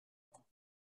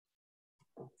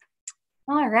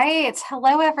All right.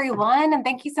 Hello, everyone, and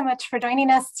thank you so much for joining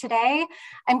us today.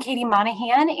 I'm Katie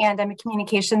Monahan, and I'm a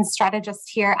communications strategist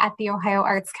here at the Ohio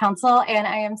Arts Council, and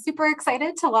I am super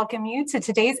excited to welcome you to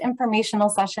today's informational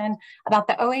session about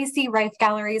the OAC Riffe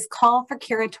Gallery's call for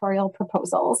curatorial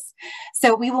proposals.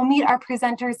 So we will meet our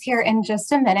presenters here in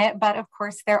just a minute, but of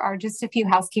course, there are just a few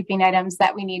housekeeping items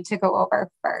that we need to go over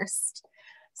first.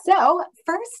 So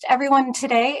first, everyone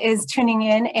today is tuning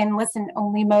in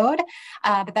listen-only mode,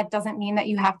 but that doesn't mean that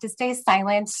you have to stay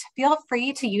silent. Feel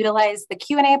free to utilize the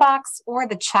Q&A box or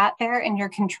the chat there in your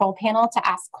control panel to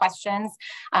ask questions.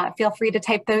 Feel free to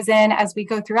type those in as we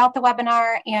go throughout the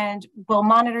webinar, and we'll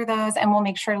monitor those and we'll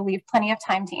make sure to leave plenty of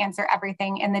time to answer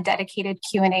everything in the dedicated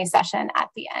Q&A session at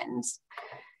the end.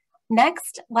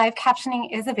 Next, live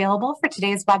captioning is available for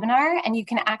today's webinar, and you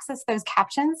can access those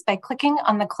captions by clicking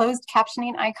on the closed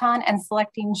captioning icon and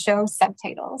selecting Show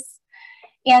Subtitles.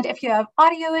 And if you have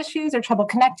audio issues or trouble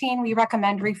connecting, we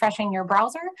recommend refreshing your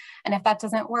browser. And if that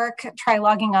doesn't work, try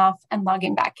logging off and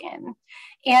logging back in.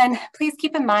 And please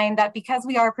keep in mind that because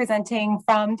we are presenting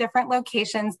from different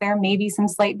locations, there may be some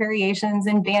slight variations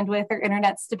in bandwidth or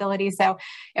internet stability. So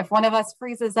if one of us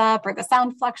freezes up or the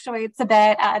sound fluctuates a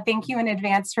bit, thank you in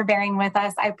advance for bearing with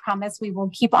us. I promise we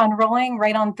will keep on rolling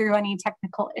right on through any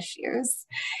technical issues.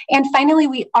 And finally,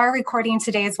 we are recording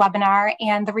today's webinar,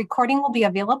 and the recording will be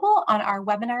available on our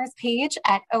webinars page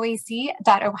at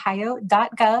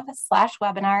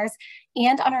oac.ohio.gov/webinars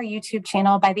and on our YouTube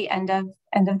channel by the end of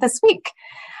this week.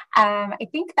 I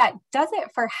think that does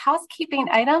it for housekeeping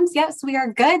items. Yes, we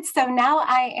are good. So now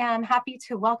I am happy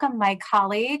to welcome my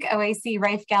colleague, OAC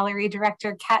Riffe Gallery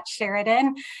Director, Kat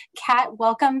Sheridan. Kat,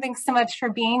 welcome. Thanks so much for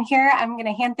being here. I'm going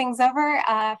to hand things over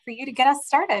for you to get us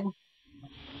started.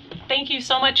 Thank you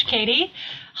so much, Katie.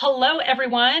 Hello,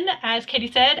 everyone. As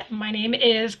Katie said, my name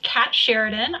is Kat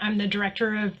Sheridan. I'm the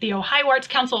director of the Ohio Arts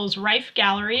Council's Riffe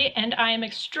Gallery, and I am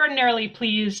extraordinarily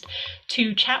pleased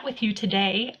to chat with you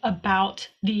today about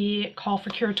the call for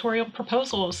curatorial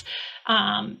proposals.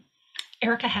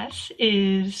 Erika Hess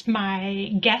is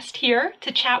my guest here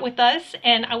to chat with us,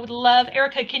 and I would love,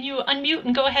 Erika, can you unmute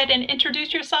and go ahead and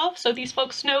introduce yourself so these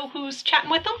folks know who's chatting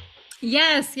with them?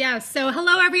 Yes. So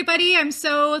hello, everybody. I'm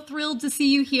so thrilled to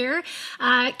see you here.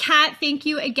 Kat, thank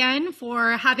you again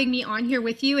for having me on here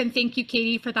with you. And thank you,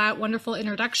 Katie, for that wonderful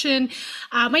introduction.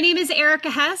 My name is Erika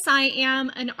Hess. I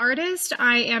am an artist.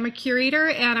 I am a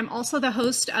curator, and I'm also the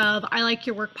host of I Like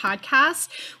Your Work podcast,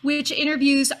 which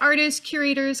interviews artists,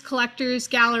 curators, collectors,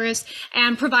 gallerists,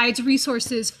 and provides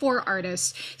resources for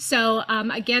artists. So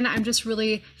again, I'm just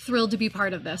really thrilled to be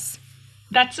part of this.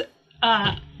 That's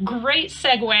great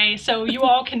segue. So you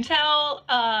all can tell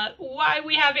why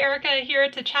we have Erika here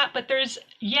to chat, but there's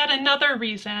yet another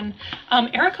reason.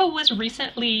 Erika was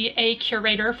recently a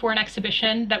curator for an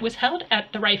exhibition that was held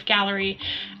at the Riffe Gallery.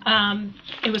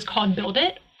 It was called Build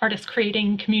It, Artists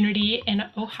Creating Community in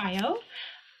Ohio.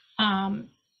 And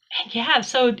yeah,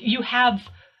 so you have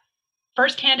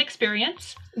firsthand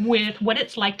experience with what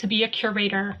it's like to be a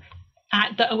curator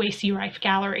at the OAC Riffe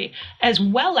Gallery, as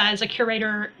well as a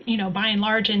curator, by and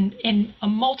large in a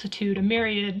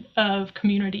myriad of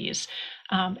communities,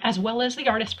 as well as the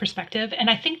artist perspective. And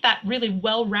I think that really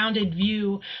well-rounded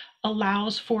view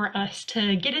allows for us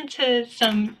to get into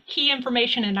some key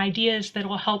information and ideas that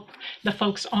will help the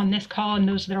folks on this call and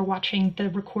those that are watching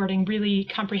the recording really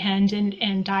comprehend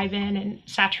and dive in and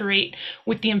saturate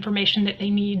with the information that they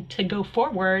need to go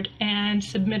forward and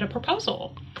submit a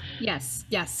proposal. Yes.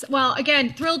 Well,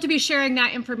 again, thrilled to be sharing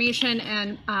that information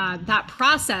and that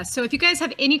process. So if you guys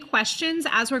have any questions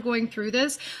as we're going through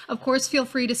this, of course, feel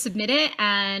free to submit it.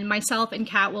 And myself and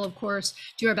Kat will, of course,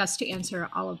 do our best to answer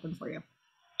all of them for you.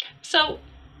 So,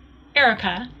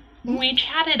 Erika, we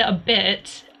chatted a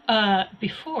bit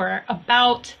before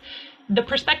about the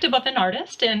perspective of an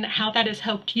artist and how that has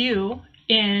helped you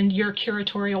in your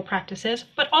curatorial practices.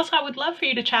 But also, I would love for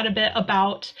you to chat a bit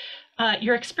about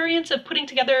your experience of putting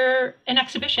together an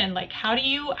exhibition. Like, how do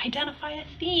you identify a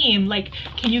theme? Like,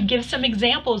 can you give some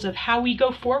examples of how we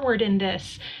go forward in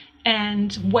this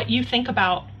and what you think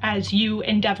about as you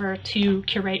endeavor to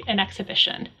curate an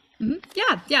exhibition?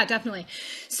 Yeah, definitely.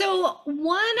 So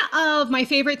one of my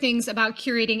favorite things about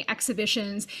curating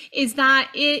exhibitions is that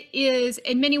it is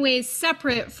in many ways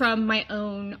separate from my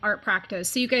own art practice.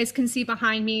 So you guys can see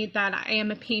behind me that I am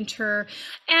a painter,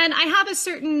 and I have a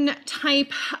certain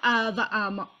type of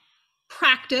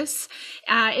practice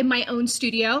in my own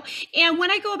studio. And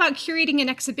when I go about curating an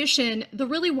exhibition, the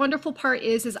really wonderful part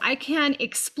is I can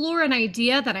explore an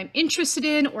idea that I'm interested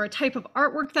in or a type of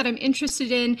artwork that I'm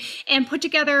interested in and put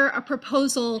together a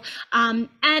proposal. And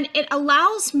it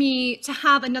allows me to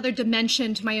have another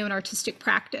dimension to my own artistic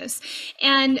practice.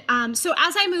 And so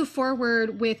as I move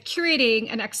forward with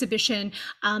curating an exhibition,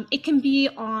 it can be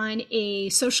on a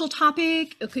social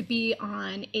topic, it could be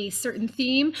on a certain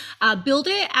theme. Build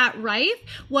It at Riffe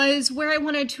was where I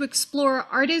wanted to explore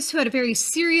artists who had a very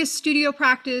serious studio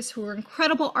practice, who were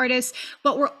incredible artists,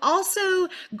 but were also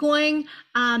going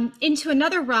into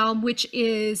another realm, which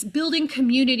is building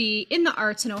community in the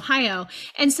arts in Ohio.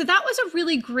 And so that was a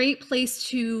really great place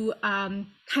to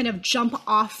kind of jump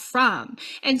off from.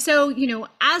 And so, you know,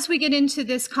 as we get into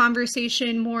this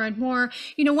conversation more and more,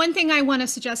 you know, one thing I want to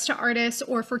suggest to artists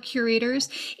or for curators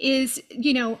is,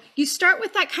 you know, you start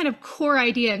with that kind of core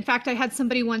idea. In fact, I had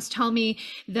somebody once tell me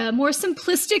the more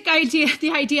simplistic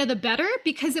idea, the better,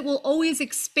 because it will always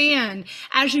expand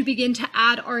as you begin to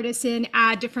add artists in,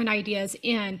 add different ideas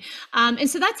in. And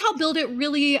so that's how Build It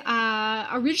really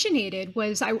originated,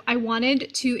 was I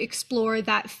wanted to explore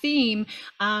that theme.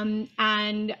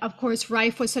 And of course,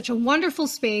 Riffe was such a wonderful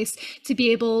space to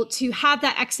be able to have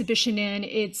that exhibition in.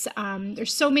 It's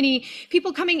there's so many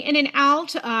people coming in and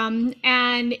out,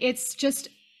 and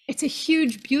it's a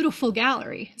huge, beautiful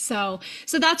gallery. So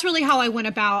that's really how I went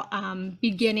about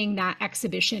beginning that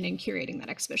exhibition and curating that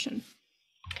exhibition.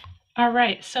 All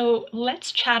right, so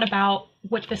let's chat about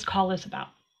what this call is about.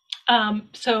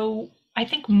 So I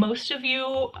think most of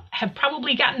you have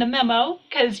probably gotten a memo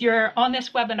because you're on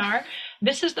this webinar.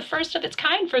 This is the first of its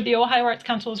kind for the Ohio Arts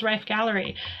Council's Riffe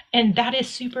Gallery, and that is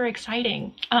super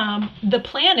exciting. The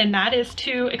plan in that is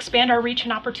to expand our reach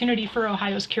and opportunity for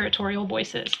Ohio's curatorial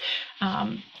voices.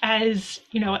 As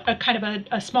you know, a kind of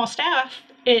a small staff,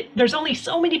 there's only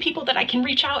so many people that I can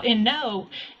reach out and know,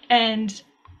 and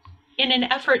in an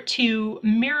effort to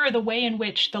mirror the way in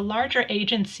which the larger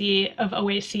agency of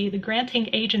OAC, the granting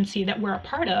agency that we're a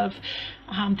part of,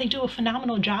 they do a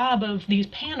phenomenal job of these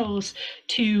panels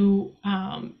to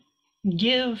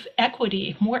give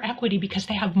equity, more equity, because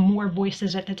they have more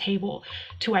voices at the table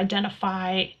to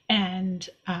identify and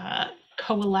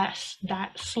coalesce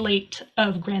that slate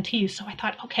of grantees. So I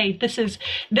thought, okay, this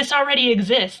already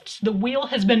exists. The wheel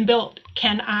has been built.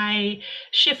 Can I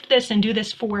shift this and do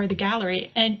this for the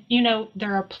gallery? And you know,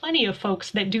 there are plenty of folks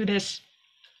that do this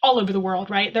all over the world,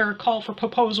 right? There are call for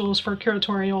proposals for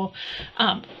curatorial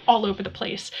all over the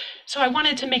place. So I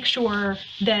wanted to make sure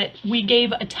that we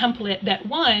gave a template that,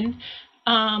 one,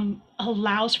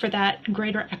 allows for that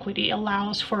greater equity,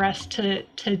 allows for us to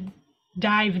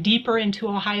dive deeper into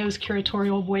Ohio's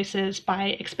curatorial voices by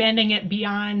expanding it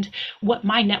beyond what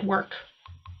my network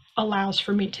allows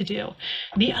for me to do.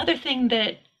 The other thing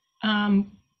that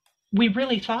we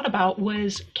really thought about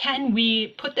was, can we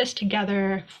put this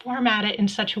together, format it in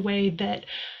such a way that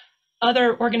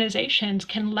other organizations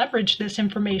can leverage this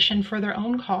information for their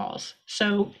own calls?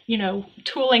 So, you know,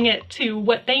 tooling it to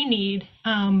what they need.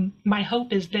 My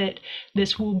hope is that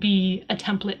this will be a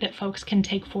template that folks can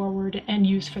take forward and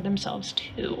use for themselves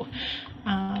too.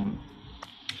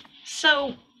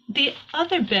 So the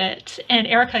other bit, and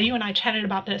Erika, you and I chatted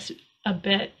about this a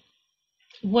bit,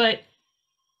 what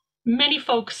many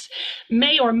folks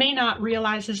may or may not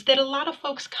realize is that a lot of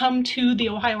folks come to the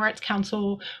Ohio Arts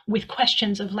Council with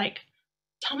questions of like,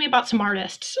 tell me about some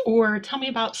artists, or tell me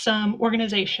about some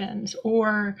organizations,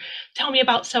 or tell me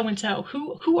about so-and-so.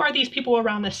 Who are these people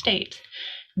around the state?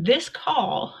 This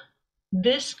call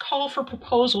for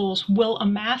proposals will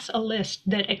amass a list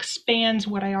that expands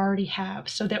what I already have,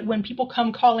 so that when people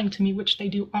come calling to me, which they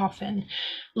do often,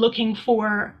 looking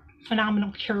for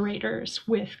phenomenal curators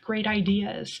with great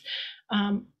ideas,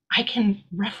 I can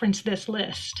reference this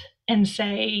list and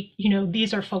say, you know,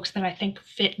 these are folks that I think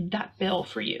fit that bill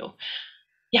for you.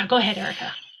 Yeah, go ahead,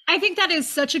 Erika. I think that is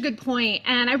such a good point.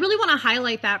 And I really want to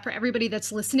highlight that for everybody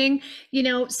that's listening. You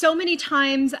know, so many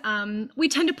times we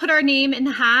tend to put our name in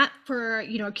the hat for,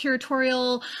 you know, a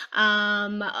curatorial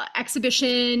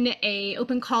exhibition, a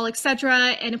open call,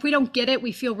 etc. And if we don't get it,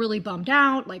 we feel really bummed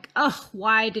out, like, oh,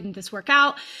 why didn't this work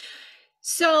out?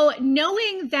 So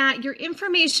knowing that your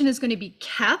information is going to be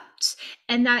kept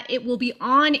and that it will be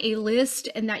on a list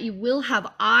and that you will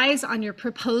have eyes on your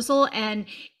proposal, and,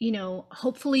 you know,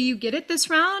 hopefully you get it this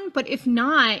round, but if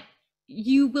not,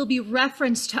 you will be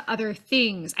referenced to other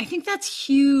things. I think that's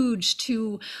huge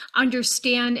to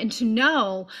understand and to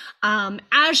know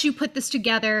as you put this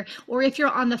together, or if you're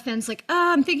on the fence, like,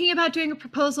 oh, I'm thinking about doing a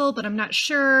proposal, but I'm not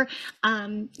sure.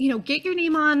 Get your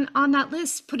name on that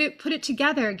list, put it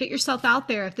together, get yourself out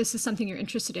there if this is something you're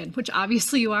interested in, which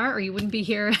obviously you are, or you wouldn't be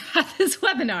here at this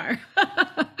webinar.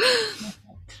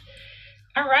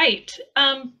 All right.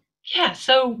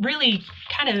 So really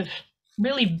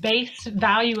base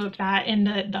value of that in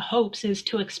the hopes is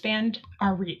to expand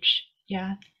our reach.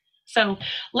 Yeah. So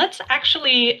let's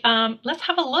actually, let's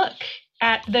have a look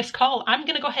at this call. I'm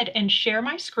going to go ahead and share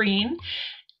my screen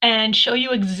and show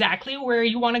you exactly where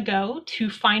you want to go to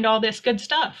find all this good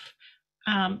stuff.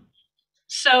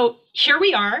 So here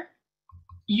we are.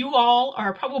 You all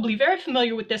are probably very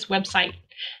familiar with this website.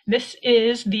 This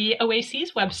is the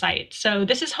OAC's website. So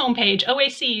this is homepage,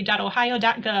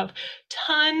 oac.ohio.gov.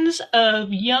 Tons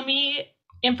of yummy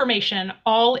information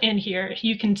all in here.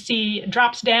 You can see it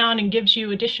drops down and gives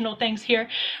you additional things here.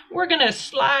 We're going to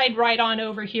slide right on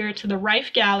over here to the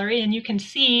Riffe Gallery, and you can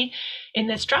see in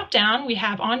this drop down we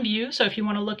have on view. So if you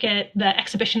want to look at the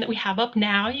exhibition that we have up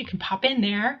now, you can pop in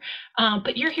there.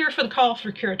 But you're here for the call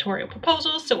for curatorial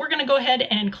proposals. So we're going to go ahead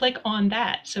and click on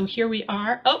that. So here we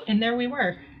are. Oh, and there we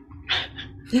were.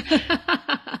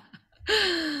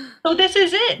 So this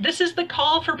is it. This is the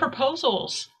call for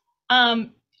proposals.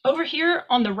 Over here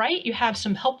on the right, you have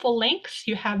some helpful links.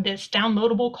 You have this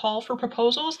downloadable call for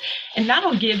proposals, and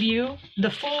that'll give you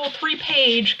the full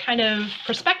 3-page kind of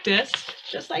prospectus,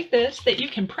 just like this, that you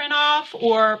can print off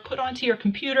or put onto your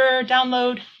computer,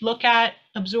 download, look at,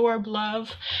 absorb, love.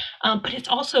 But it's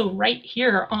also right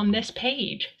here on this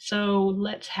page. So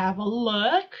let's have a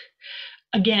look.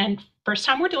 Again, first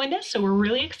time we're doing this, so we're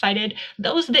really excited.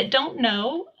 Those that don't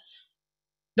know,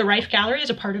 the Riffe Gallery is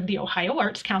a part of the Ohio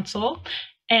Arts Council.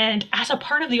 And as a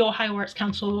part of the Ohio Arts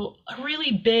Council, a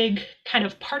really big kind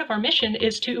of part of our mission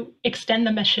is to extend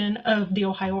the mission of the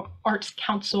Ohio Arts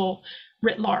Council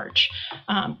writ large,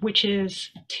 which is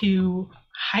to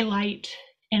highlight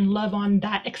and love on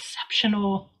that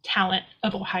exceptional talent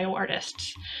of Ohio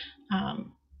artists.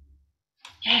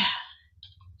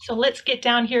 So let's get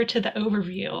down here to the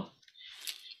overview.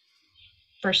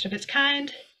 First of its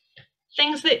kind,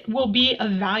 things that will be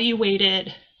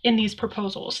evaluated in these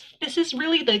proposals. This is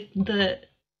really the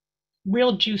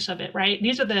real juice of it, right?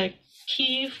 These are the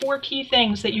 4 key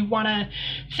things that you want to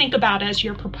think about as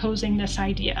you're proposing this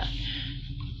idea.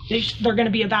 They're going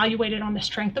to be evaluated on the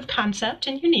strength of concept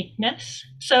and uniqueness.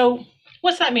 So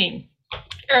what's that mean?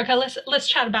 Erika, let's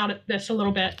chat about this a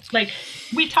little bit. Like,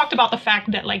 we talked about the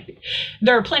fact that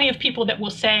there are plenty of people that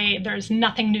will say there's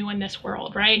nothing new in this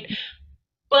world, right?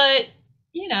 But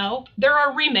there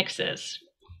are remixes.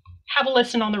 Have a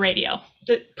listen on the radio.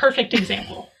 The perfect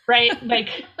example, right?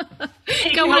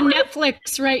 Go on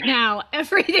Netflix right now.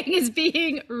 Everything is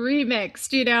being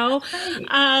remixed, And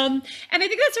I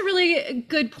think that's a really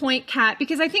good point, Kat,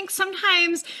 because I think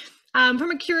sometimes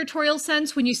from a curatorial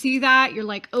sense, when you see that, you're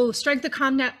like, oh, strength of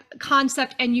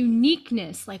concept and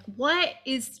uniqueness. Like, what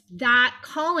is that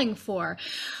calling for?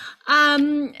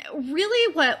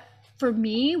 Really for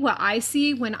me, what I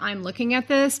see when I'm looking at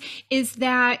this is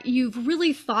that you've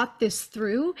really thought this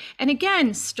through. And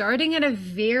again, starting at a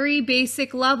very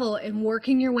basic level and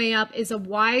working your way up is a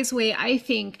wise way, I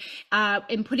think,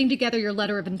 in putting together your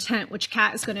letter of intent, which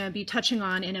Kat is going to be touching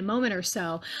on in a moment or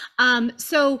so.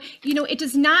 It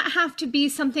does not have to be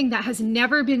something that has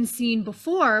never been seen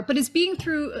before, but is being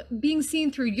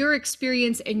seen through your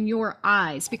experience and your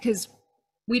eyes, because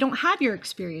we don't have your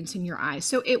experience in your eyes.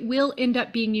 So it will end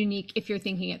up being unique if you're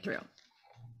thinking it through.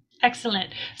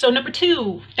 Excellent. So number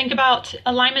 2, think about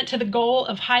alignment to the goal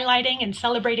of highlighting and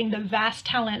celebrating the vast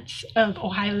talents of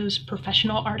Ohio's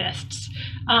professional artists.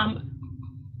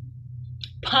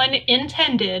 Pun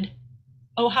intended,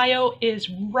 Ohio is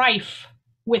rife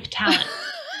with talent.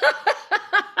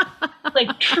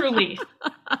 Truly.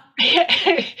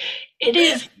 It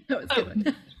is. That was a good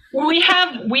one. We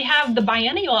have the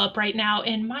biennial up right now,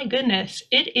 and my goodness,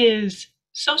 it is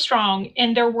so strong.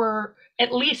 And there were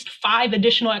at least 5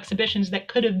 additional exhibitions that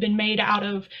could have been made out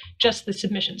of just the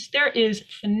submissions. There is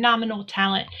phenomenal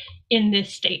talent in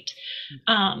this state.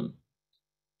 Erika,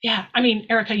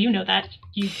 you know that.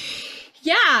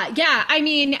 Yeah.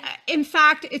 In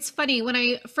fact, it's funny.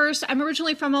 I'm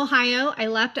originally from Ohio. I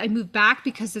left, I moved back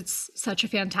because it's such a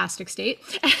fantastic state.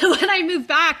 And when I moved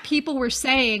back, people were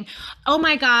saying, oh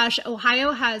my gosh,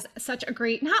 Ohio has such a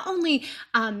great, not only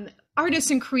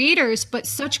artists and creators, but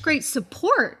such great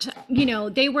support. You know,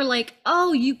 they were like,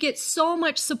 oh, you get so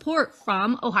much support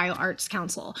from Ohio Arts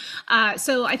Council.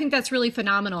 So I think that's really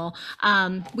phenomenal.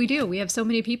 We have so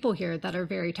many people here that are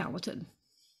very talented.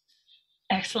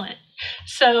 Excellent.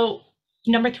 So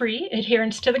number 3,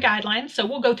 adherence to the guidelines. So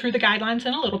we'll go through the guidelines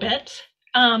in a little bit.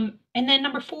 And then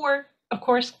number 4, of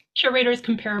course, curator's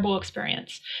comparable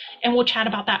experience. And we'll chat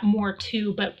about that more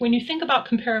too. But when you think about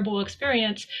comparable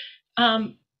experience,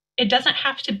 it doesn't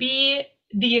have to be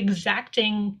the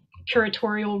exacting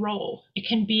curatorial role. It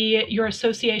can be your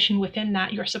association within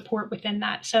that, your support within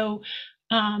that. So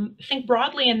think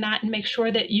broadly in that and make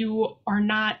sure that you are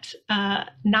not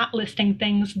listing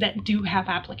things that do have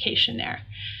application there.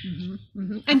 Mm-hmm,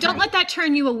 mm-hmm. And don't let that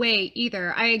turn you away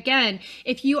either. Again,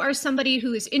 if you are somebody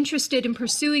who is interested in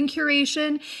pursuing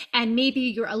curation and maybe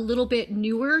you're a little bit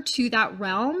newer to that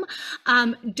realm,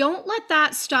 don't let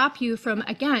that stop you from,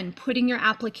 again, putting your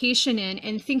application in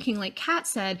and thinking, like Kat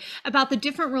said, about the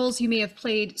different roles you may have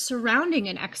played surrounding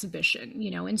an exhibition,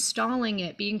 you know, installing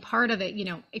it, being part of it, you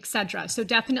know, etc. So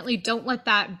definitely don't let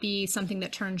that be something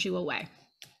that turns you away.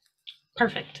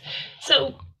 Perfect.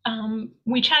 So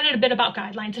we chatted a bit about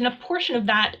guidelines, and a portion of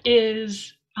that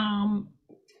is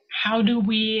how do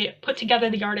we put together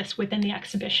the artists within the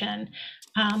exhibition.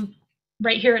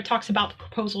 Right here, it talks about the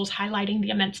proposals highlighting the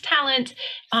immense talent,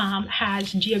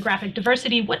 has geographic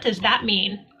diversity. What does that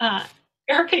mean?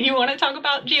 Erika, you want to talk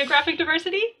about geographic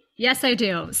diversity? Yes, I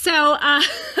do. So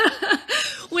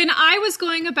when I was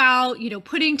going about, you know,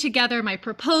 putting together my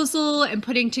proposal and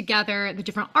putting together the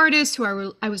different artists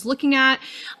who I was looking at,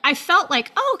 I felt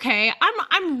like, oh, okay,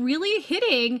 I'm really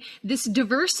hitting this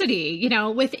diversity, you know,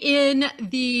 within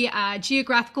the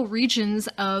geographical regions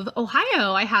of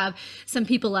Ohio. I have some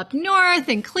people up north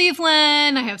in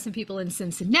Cleveland. I have some people in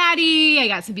Cincinnati. I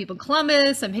got some people in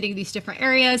Columbus. I'm hitting these different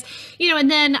areas, you know, and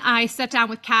then I sat down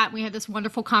with Kat and we had this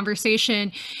wonderful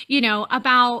conversation, you know,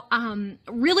 about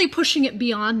really pushing it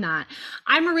beyond that.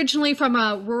 I'm originally from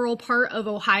a rural part of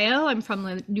Ohio. I'm from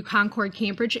the New Concord,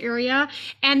 Cambridge area,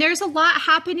 and there's a lot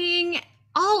happening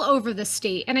all over the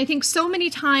state. And I think so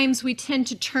many times we tend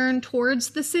to turn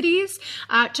towards the cities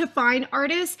to find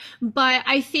artists, but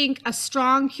I think a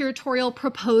strong curatorial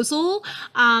proposal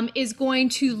is going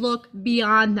to look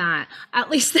beyond that. At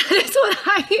least that is what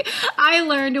I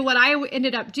learned and what I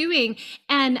ended up doing.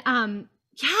 And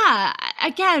yeah,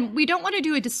 again, we don't want to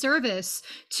do a disservice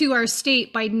to our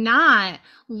state by not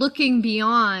looking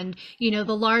beyond, you know,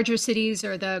 the larger cities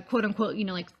or the quote unquote, you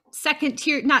know, like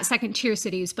not second tier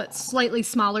cities, but slightly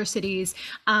smaller cities.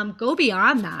 Go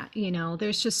beyond that. You know,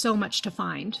 there's just so much to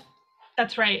find.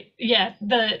 That's right. Yeah,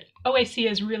 the OAC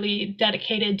is really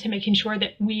dedicated to making sure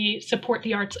that we support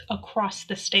the arts across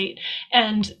the state,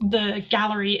 and the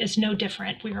gallery is no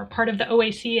different. We are part of the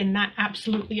OAC, and that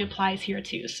absolutely applies here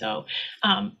too. So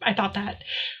I thought that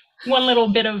one little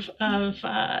bit of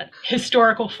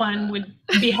historical fun would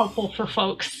be helpful for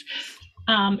folks.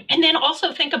 And then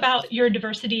also think about your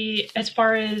diversity as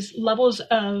far as levels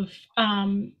of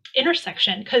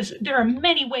intersection, because there are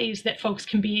many ways that folks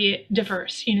can be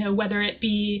diverse, you know, whether it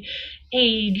be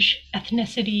age,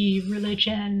 ethnicity,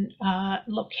 religion,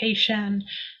 location.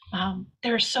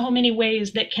 There are so many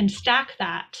ways that can stack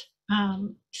that.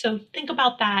 So think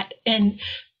about that and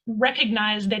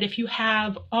recognize that if you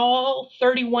have all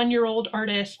 31-year-old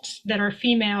artists that are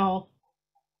female,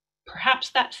 perhaps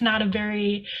that's not a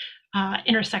very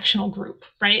intersectional group,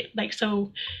 right? Like,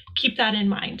 so keep that in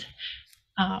mind.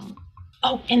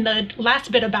 And the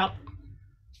last bit about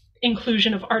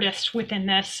inclusion of artists within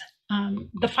this,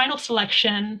 the final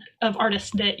selection of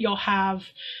artists that you'll have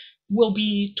will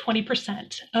be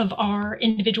 20% of our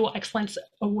individual excellence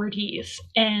awardees.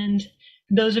 And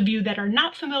those of you that are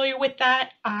not familiar with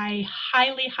that, I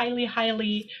highly, highly,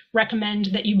 highly recommend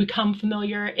that you become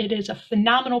familiar. It is a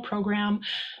phenomenal program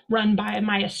run by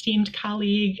my esteemed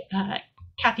colleague,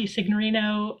 Kathy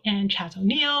Signorino and Chaz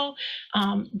O'Neill.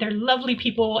 They're lovely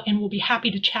people and we'll be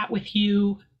happy to chat with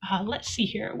you. Let's see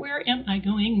here. Where am I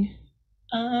going?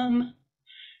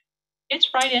 It's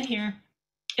right in here.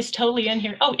 It's totally in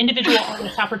here. Oh, individual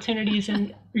artist opportunities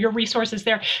and your resources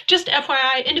there. Just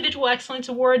FYI, Individual Excellence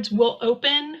Awards will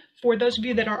open for those of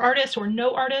you that are artists or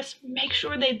no artists. Make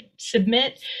sure they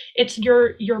submit. It's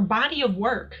your body of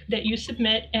work that you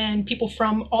submit, and people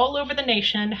from all over the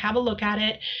nation have a look at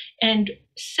it. And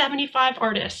 75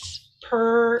 artists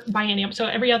per biennium. So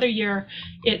every other year,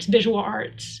 it's visual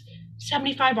arts.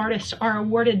 75 artists are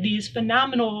awarded these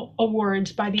phenomenal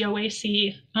awards by the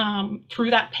OAC through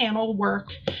that panel work.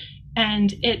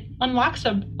 And it unlocks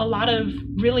a lot of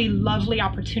really lovely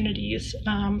opportunities.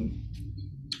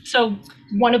 So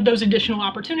one of those additional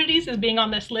opportunities is being on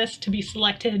this list to be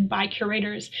selected by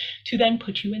curators to then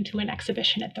put you into an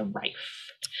exhibition at the Riffe.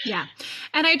 Yeah.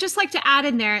 And I'd just like to add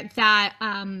in there that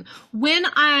when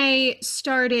I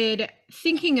started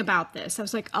thinking about this, I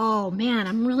was like, oh man,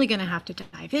 I'm really going to have to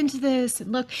dive into this and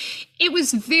look. It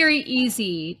was very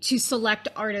easy to select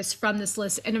artists from this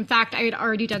list. And in fact, I had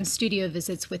already done studio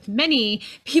visits with many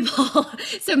people.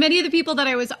 So many of the people that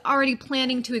I was already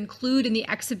planning to include in the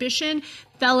exhibition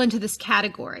fell into this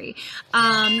category.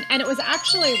 And it was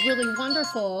actually really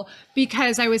wonderful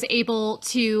because I was able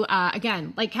to,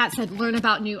 again, like Kat said, learn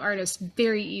about new artists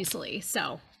very easily.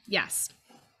 So yes.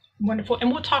 Wonderful.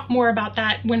 And we'll talk more about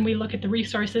that when we look at the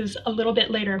resources a little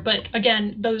bit later. But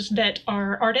again, those that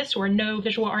are artists or know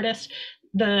visual artists,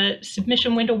 the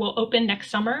submission window will open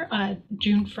next summer,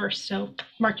 June 1st. So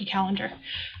mark your calendar.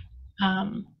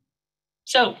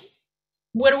 So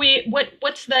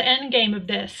what's the end game of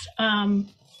this?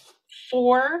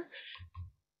 4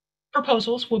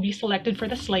 proposals will be selected for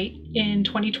the slate in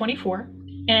 2024.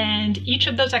 And each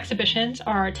of those exhibitions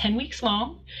are 10 weeks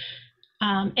long.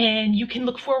 And you can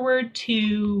look forward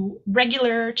to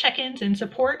regular check-ins and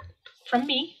support from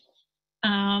me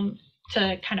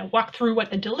to kind of walk through what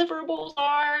the deliverables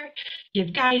are,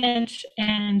 give guidance,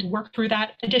 and work through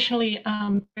that. Additionally,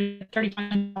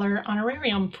 $35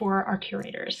 honorarium for our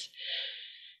curators.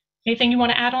 Anything you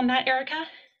want to add on that, Erika?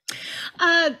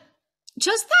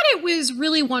 Just that it was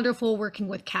really wonderful working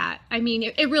with Kat. I mean,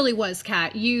 it really was,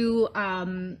 Kat. You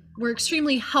were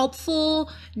extremely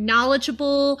helpful,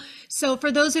 knowledgeable. So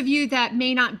for those of you that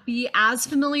may not be as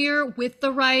familiar with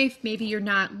the Riffe, maybe you're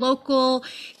not local,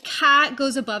 Kat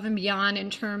goes above and beyond in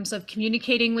terms of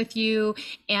communicating with you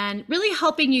and really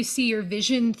helping you see your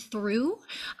vision through.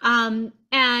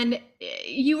 And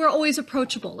you were always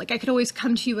approachable. Like I could always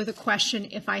come to you with a question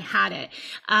if I had it.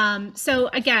 So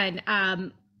again,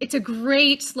 it's a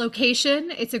great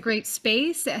location. It's a great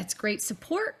space. It's great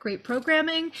support, great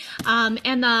programming.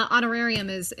 And the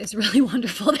honorarium is really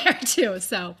wonderful there too.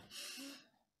 So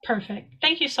perfect.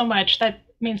 Thank you so much. That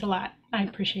means a lot. I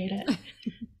appreciate it.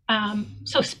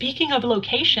 So speaking of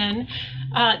location,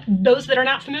 those that are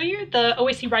not familiar, the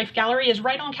OAC Riffe Gallery is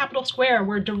right on Capitol Square.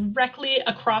 We're directly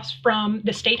across from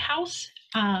the State House,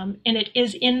 and it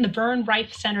is in the Vern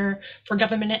Riffe Center for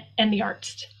Government and the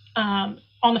Arts.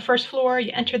 On the first floor,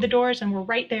 you enter the doors and we're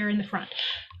right there in the front.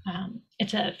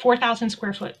 It's a 4,000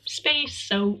 square foot space,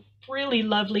 so really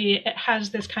lovely. It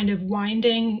has this kind of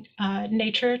winding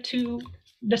nature to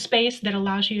the space that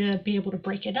allows you to be able to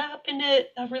break it up in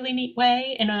a really neat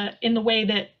way, in the way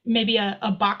that maybe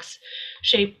a box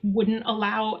shape wouldn't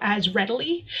allow as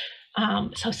readily.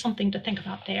 So something to think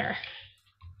about there.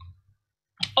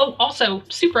 Oh, also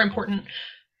super important,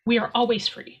 we are always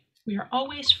free. We are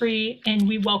always free, and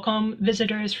we welcome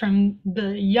visitors from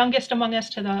the youngest among us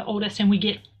to the oldest, and we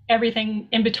get everything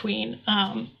in between.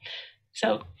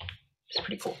 So it's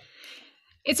pretty cool.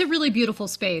 It's a really beautiful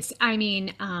space. I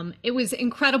mean, it was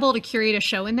incredible to curate a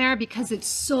show in there because it's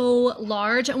so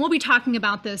large. And we'll be talking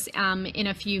about this in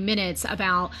a few minutes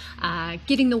about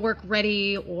getting the work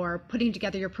ready or putting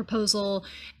together your proposal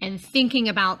and thinking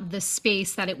about the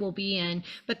space that it will be in.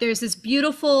 But there's this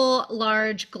beautiful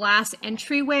large glass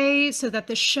entryway so that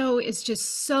the show is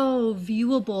just so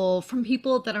viewable from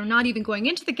people that are not even going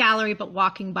into the gallery but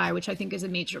walking by, which I think is a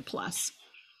major plus.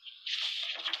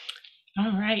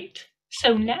 All right.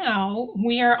 So now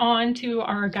we are on to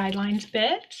our guidelines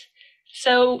bit.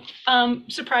 So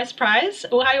surprise, surprise,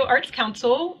 Ohio Arts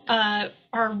Council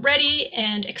are ready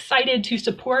and excited to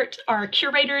support our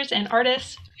curators and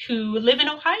artists who live in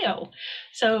Ohio.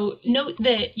 So note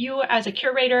that you as a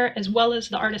curator, as well as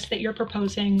the artists that you're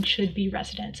proposing, should be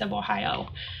residents of Ohio.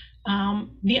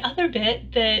 The other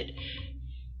bit that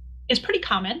is pretty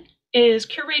common is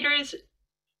curators,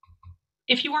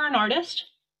 if you are an artist,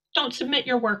 don't submit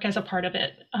your work as a part of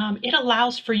it. It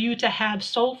allows for you to have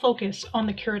sole focus on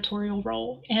the curatorial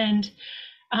role. And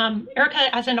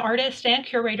Erika, as an artist and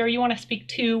curator, you want to speak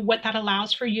to what that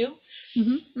allows for you?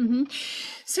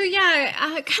 So yeah,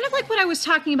 kind of like what I was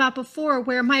talking about before,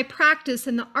 where my practice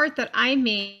and the art that I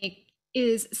make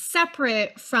is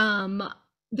separate from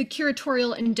the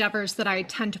curatorial endeavors that I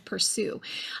tend to pursue.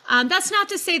 That's not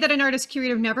to say that an artist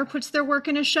curator never puts their work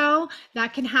in a show.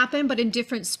 That can happen, but in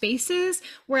different spaces.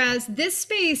 Whereas this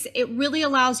space, it really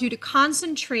allows you to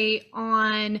concentrate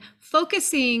on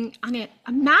focusing on a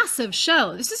massive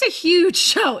show. This is a huge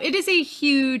show. It is a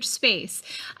huge space.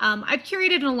 I've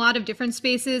curated in a lot of different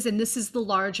spaces, and this is the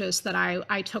largest that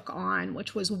I took on,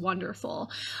 which was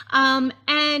wonderful.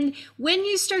 And when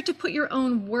you start to put your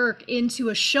own work into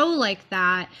a show like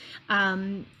that,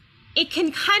 it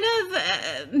can kind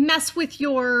of mess with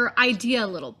your idea a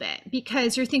little bit,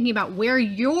 because you're thinking about where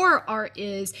your art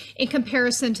is in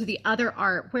comparison to the other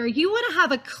art, where you want to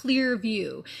have a clear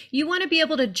view. You want to be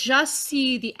able to just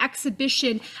see the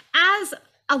exhibition as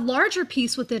a larger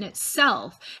piece within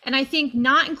itself. And I think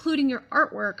not including your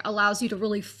artwork allows you to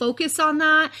really focus on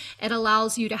that. It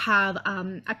allows you to have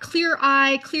a clear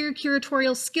eye, clear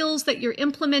curatorial skills that you're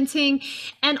implementing.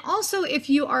 And also, if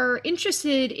you are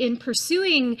interested in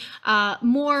pursuing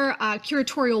more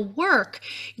curatorial work,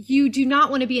 you do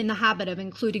not want to be in the habit of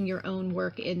including your own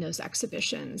work in those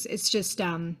exhibitions. It's just,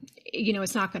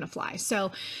 it's not going to fly.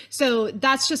 So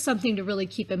that's just something to really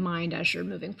keep in mind as you're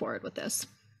moving forward with this.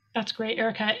 That's great,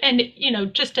 Erika. And,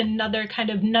 just another kind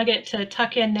of nugget to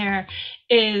tuck in there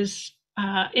is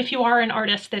if you are an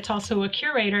artist that's also a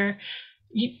curator,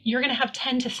 you're going to have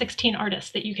 10 to 16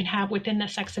 artists that you can have within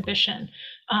this exhibition.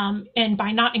 And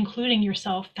by not including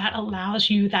yourself, that allows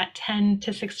you that 10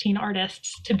 to 16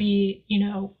 artists to be,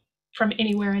 from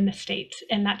anywhere in the state.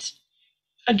 And that's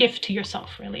a gift to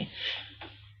yourself, really.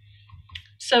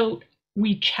 So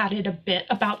we chatted a bit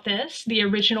about this, the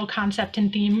original concept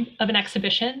and theme of an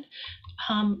exhibition.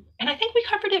 And I think we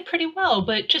covered it pretty well,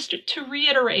 but just to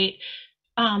reiterate,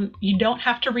 you don't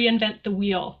have to reinvent the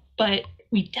wheel, but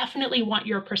we definitely want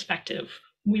your perspective.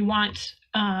 We want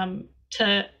and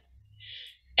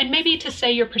maybe to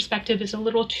say your perspective is a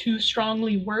little too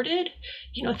strongly worded,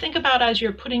 think about as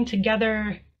you're putting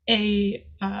together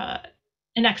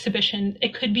an exhibition,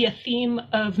 it could be a theme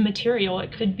of material.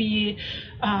 It could be,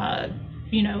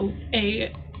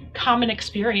 a common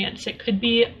experience. It could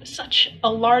be such a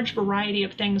large variety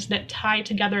of things that tie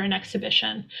together an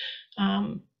exhibition.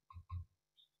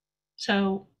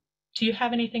 So do you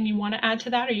have anything you want to add to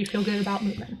that, or you feel good about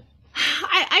moving?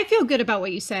 I feel good about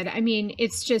what you said. I mean,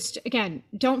 it's just, again,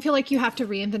 don't feel like you have to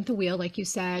reinvent the wheel, like you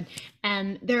said.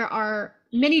 And there are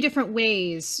many different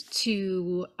ways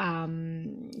to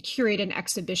curate an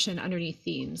exhibition underneath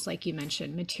themes, like you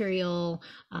mentioned, material,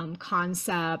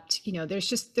 concept,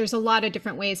 there's a lot of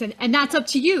different ways. And that's up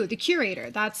to you, the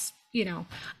curator. That's,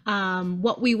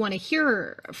 what we want to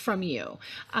hear from you.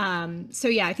 So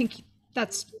yeah, I think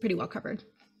that's pretty well covered.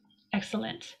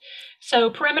 Excellent. So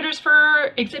parameters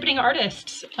for exhibiting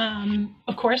artists.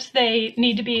 Of course, they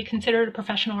need to be considered a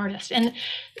professional artist. And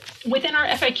within our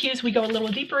FAQs, we go a little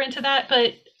deeper into that.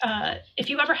 But if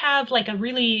you ever have like a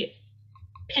really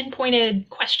pinpointed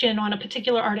question on a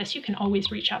particular artist, you can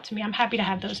always reach out to me. I'm happy to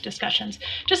have those discussions.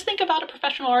 Just think about a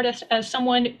professional artist as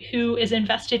someone who is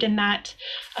invested in that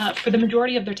for the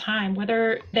majority of their time,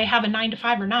 whether they have a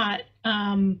 9-to-5 or not,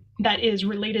 that is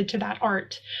related to that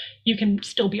art. You can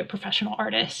still be a professional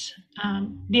artist.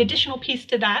 The additional piece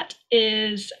to that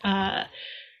is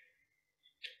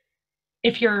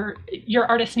if your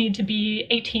artists need to be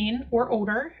 18 or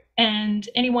older, and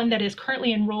anyone that is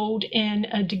currently enrolled in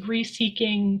a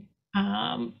degree-seeking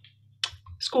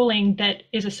schooling that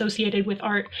is associated with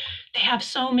art, they have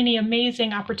so many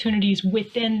amazing opportunities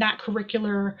within that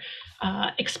curricular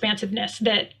expansiveness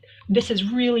that this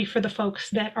is really for the folks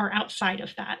that are outside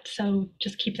of that. So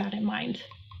just keep that in mind.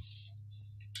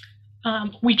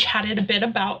 We chatted a bit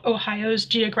about Ohio's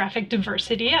geographic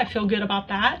diversity. I feel good about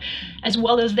that, as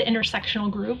well as the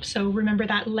intersectional group. So remember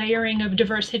that layering of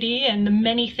diversity and the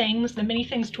many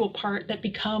things to a part that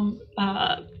become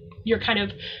your kind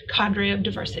of cadre of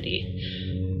diversity.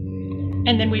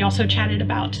 And then we also chatted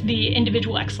about the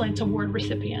Individual Excellence Award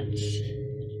recipients.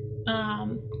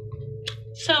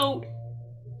 So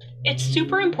it's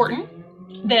super important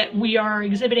that we are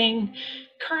exhibiting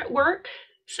current work.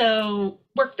 So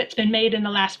work that's been made in the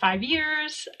last 5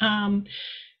 years.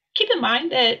 Keep in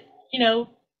mind that,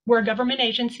 we're a government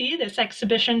agency. This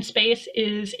exhibition space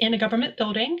is in a government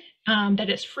building that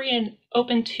is free and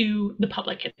open to the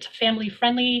public. It's a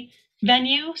family-friendly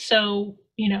venue. So,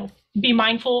 be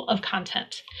mindful of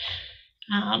content.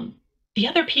 The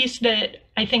other piece that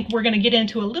I think we're going to get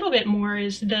into a little bit more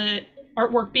is the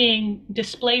artwork being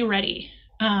display ready.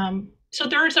 So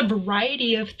there's a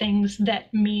variety of things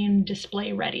that mean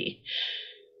display ready.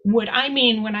 What I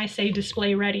mean when I say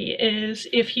display ready is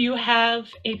if you have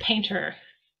a painter,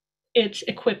 it's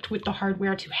equipped with the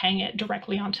hardware to hang it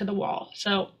directly onto the wall.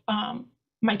 So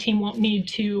my team won't need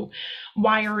to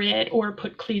wire it or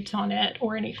put cleats on it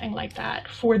or anything like that.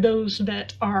 For those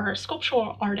that are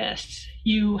sculptural artists,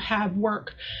 you have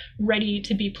work ready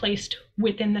to be placed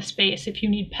within the space. If you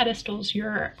need pedestals,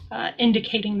 you're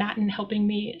indicating that and helping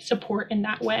me support in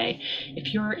that way.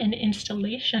 If you're an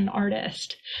installation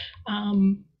artist,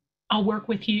 I'll work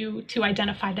with you to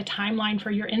identify the timeline for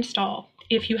your install.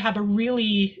 if you have a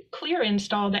really clear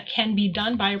install that can be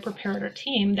done by a preparator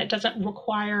team that doesn't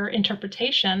require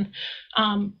interpretation,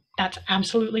 that's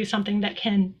absolutely something that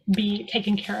can be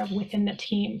taken care of within the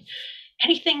team.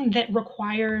 Anything that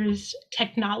requires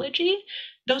technology,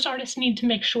 those artists need to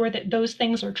make sure that those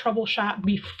things are troubleshot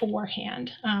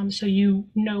beforehand. So you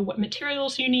know what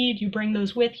materials you need, you bring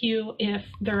those with you. If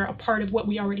they're a part of what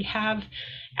we already have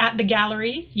at the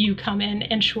gallery, you come in,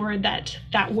 ensure that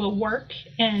that will work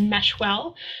and mesh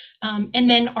well, and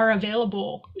then are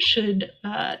available should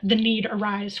the need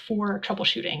arise for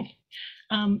troubleshooting.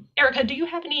 Erika, do you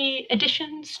have any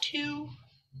additions to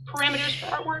parameters for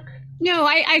artwork? No,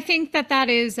 I think that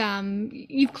is,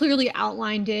 you've clearly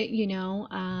outlined it,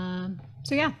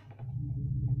 so yeah.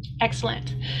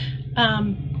 Excellent.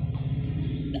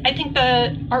 I think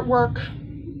the artwork,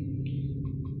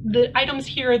 the items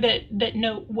here that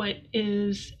note what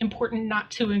is important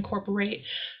not to incorporate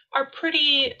are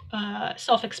pretty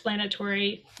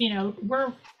self-explanatory.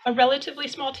 We're a relatively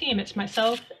small team. It's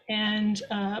myself and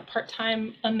a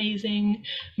part-time amazing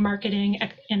marketing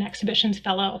and exhibitions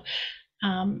fellow.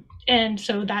 And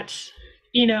so that's,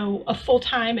 a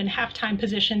full-time and half-time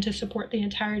position to support the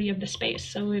entirety of the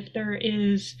space. So if there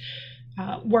is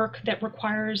work that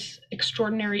requires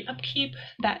extraordinary upkeep,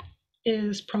 that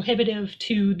is prohibitive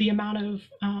to the amount of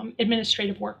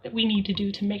administrative work that we need to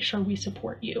do to make sure we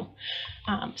support you.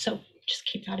 So just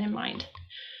keep that in mind.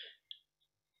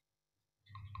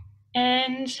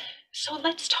 And so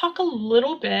let's talk a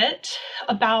little bit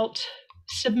about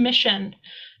submission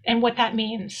and what that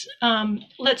means.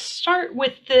 Let's start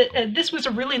with this was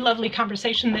a really lovely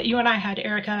conversation that you and I had,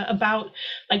 Erika, about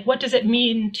what does it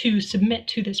mean to submit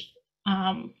to this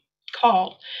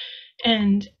call?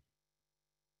 And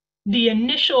the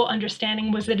initial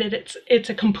understanding was that it's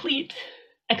a complete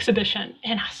exhibition.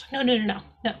 And I was like,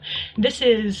 no. This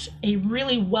is a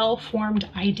really well-formed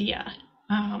idea.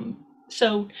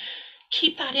 So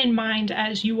keep that in mind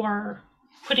as you are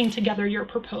putting together your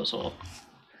proposal.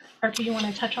 Erika, you want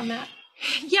to touch on that?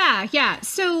 Yeah.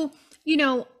 So,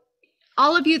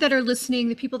 all of you that are listening,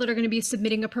 the people that are going to be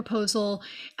submitting a proposal,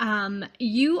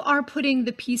 you are putting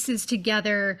the pieces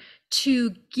together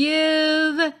to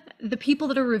give the people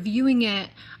that are reviewing it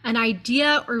an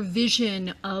idea or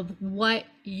vision of what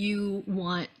you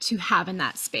want to have in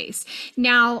that space.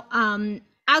 Now,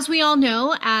 as we all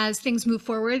know, as things move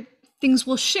forward, things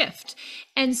will shift.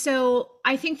 And so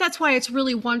I think that's why it's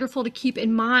really wonderful to keep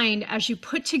in mind as you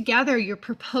put together your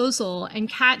proposal, and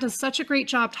Kat does such a great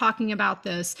job talking about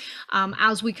this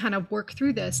as we kind of work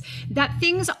through this, that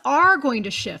things are going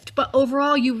to shift, but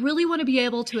overall you really want to be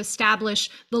able to establish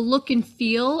the look and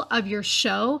feel of your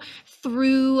show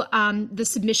through the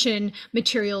submission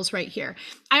materials right here.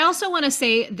 I also want to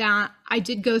say that I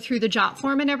did go through the jot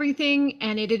form and everything,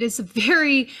 and it is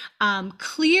very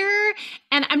clear,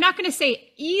 and I'm not going to say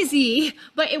easy,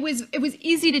 but it was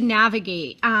easy to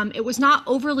navigate. It was not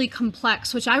overly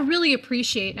complex, which I really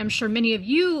appreciate. I'm sure many of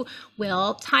you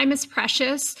will. Time is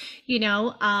precious.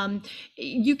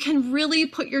 You can really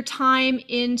put your time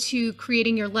into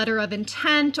creating your letter of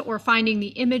intent or finding the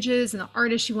images and the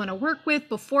artists you want to work with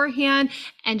beforehand,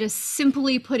 and just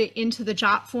simply put it into the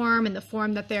jot form and the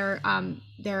form that they're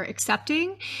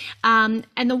accepting. And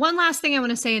the one last thing I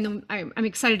want to say, and then I'm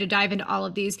excited to dive into all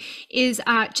of these, is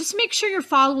just make sure you're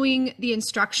following the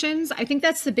instructions. I think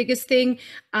that's the biggest thing.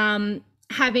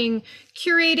 Having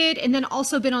curated and then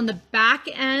also been on the back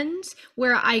end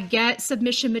where I get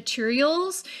submission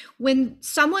materials, when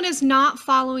someone is not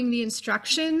following the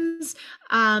instructions,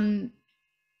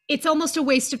 it's almost a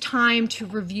waste of time to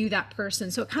review that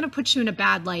person. So it kind of puts you in a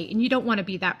bad light, and you don't want to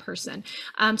be that person.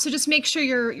 So just make sure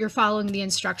you're following the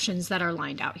instructions that are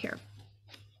lined out here.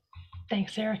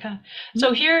 Thanks, Erika.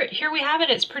 So here we have it.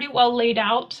 It's pretty well laid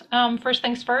out. First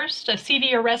things first, a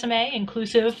CV or resume,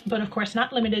 inclusive, but of course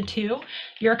not limited to,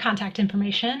 your contact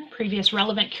information, previous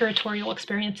relevant curatorial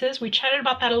experiences. We chatted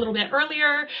about that a little bit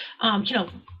earlier.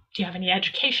 Do you have any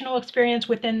educational experience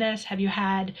within this? Have you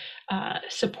had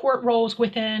support roles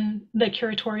within the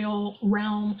curatorial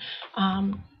realm?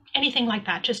 Anything like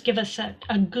that. Just give us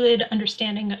a good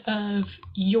understanding of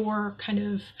your kind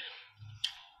of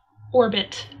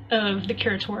orbit of the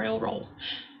curatorial role.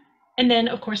 And then,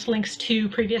 of course, links to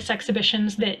previous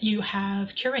exhibitions that you have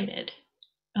curated.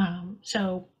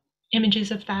 So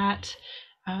images of that,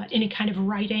 any kind of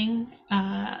writing,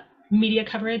 media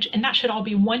coverage, and that should all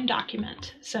be one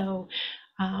document. So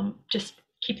just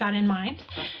keep that in mind.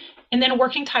 And then a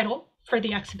working title for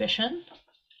the exhibition.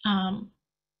 I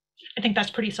think that's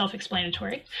pretty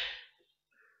self-explanatory.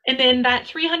 And then that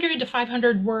 300 to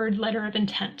 500 word letter of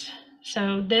intent.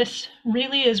 So this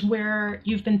really is where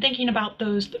you've been thinking about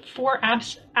those four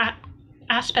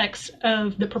aspects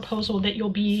of the proposal that you'll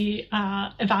be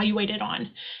evaluated on,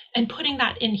 and putting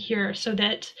that in here so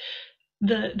that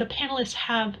the panelists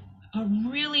have a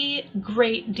really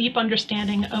great deep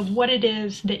understanding of what it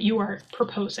is that you are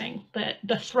proposing,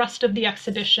 the thrust of the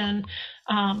exhibition,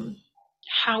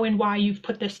 how and why you've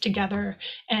put this together,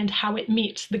 and how it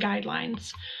meets the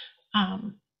guidelines.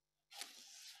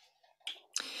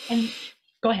 And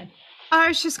go ahead. I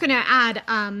was just going to add,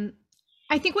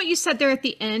 I think what you said there at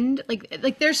the end,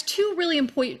 like there's two really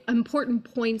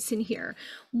important points in here.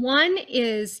 One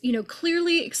is,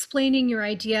 clearly explaining your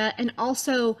idea, and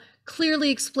also clearly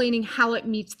explaining how it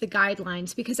meets the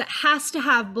guidelines, because it has to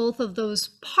have both of those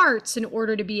parts in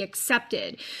order to be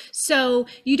accepted. So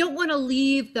you don't want to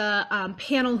leave the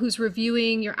panel who's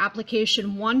reviewing your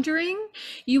application wondering.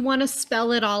 You want to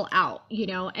spell it all out,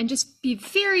 and just be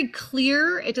very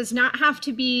clear. It does not have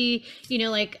to be,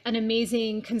 like an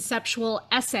amazing conceptual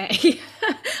essay.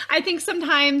 I think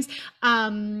sometimes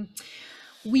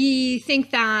we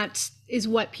think that is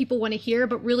what people want to hear,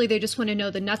 but really they just want to know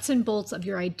the nuts and bolts of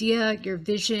your idea, your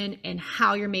vision, and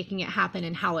how you're making it happen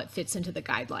and how it fits into the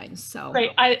guidelines. So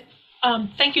great.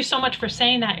 Thank you so much for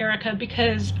saying that, Erika,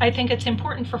 because I think it's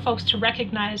important for folks to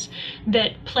recognize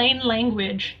that plain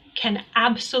language can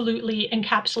absolutely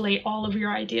encapsulate all of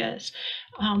your ideas.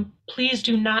 Please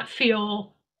do not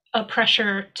feel a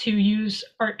pressure to use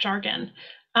art jargon.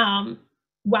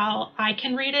 While I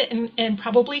can read it and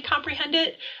probably comprehend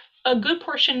it, a good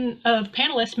portion of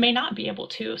panelists may not be able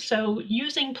to. So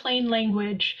using plain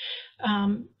language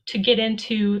to get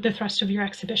into the thrust of your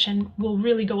exhibition will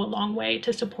really go a long way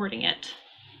to supporting it.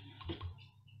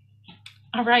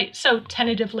 All right, so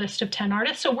tentative list of 10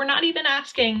 artists. So we're not even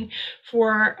asking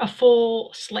for a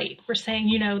full slate. We're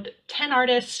saying, 10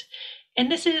 artists,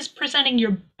 and this is presenting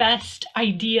your best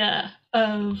idea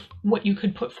of what you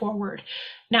could put forward.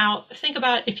 Now, think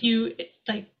about if you,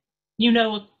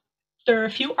 there are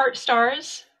a few art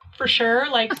stars for sure,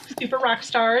 like super rock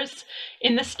stars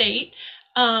in the state.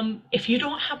 If you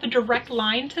don't have a direct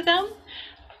line to them,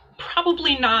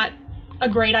 probably not a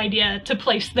great idea to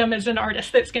place them as an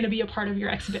artist that's going to be a part of your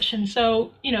exhibition.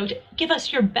 So, give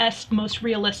us your best, most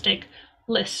realistic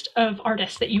list of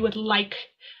artists that you would like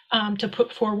to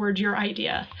put forward your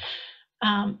idea.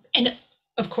 And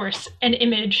of course, an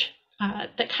image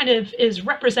that kind of is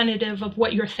representative of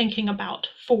what you're thinking about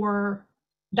for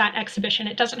that exhibition.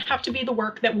 It doesn't have to be the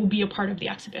work that will be a part of the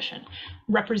exhibition.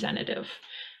 Representative.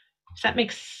 Does that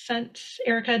make sense,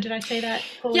 Erika? Did I say that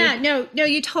fully? Yeah, no,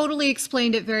 you totally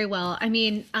explained it very well. I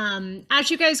mean,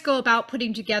 as you guys go about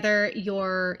putting together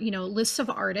your, lists of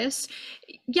artists,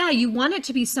 yeah, you want it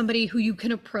to be somebody who you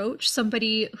can approach,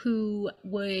 somebody who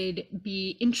would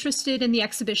be interested in the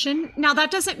exhibition. Now,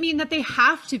 that doesn't mean that they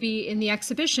have to be in the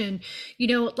exhibition.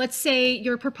 Let's say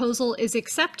your proposal is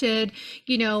accepted,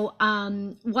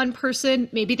 one person,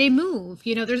 maybe they move,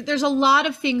 there's a lot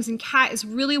of things, and Kat is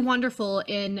really wonderful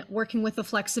in working with the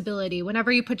flexibility.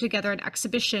 Whenever you put together an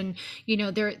exhibition,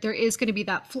 there is going to be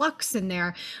that flux in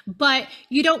there, but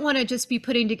you don't want to just be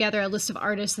putting together a list of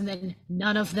artists and then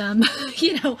none of them,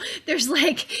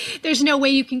 there's no way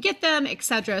you can get them,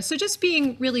 etc. So just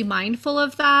being really mindful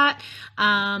of that.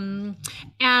 And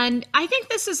I think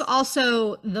this is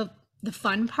also the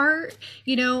fun part,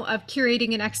 of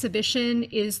curating an exhibition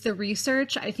is the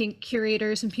research. I think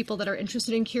curators and people that are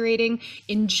interested in curating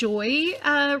enjoy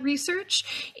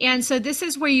research. And so this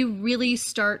is where you really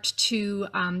start to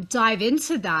dive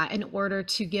into that in order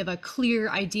to give a clear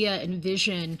idea and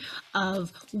vision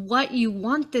of what you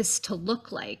want this to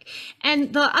look like.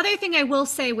 And the other thing I will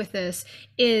say with this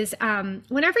is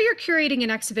whenever you're curating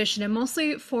an exhibition, and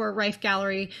mostly for Riffe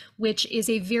Gallery, which is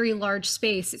a very large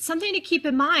space, it's something to keep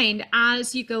in mind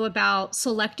as you go about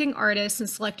selecting artists and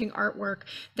selecting artwork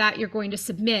that you're going to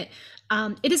submit.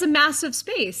 It is a massive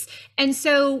space. And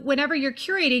so whenever you're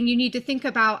curating, you need to think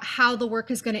about how the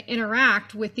work is going to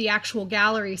interact with the actual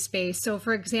gallery space. So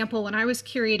for example, when I was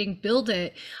curating Build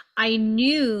It, I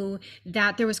knew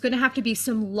that there was going to have to be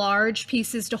some large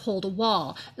pieces to hold a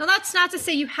wall. Now, that's not to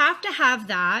say you have to have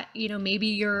that. Maybe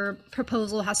your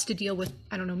proposal has to deal with,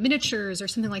 miniatures or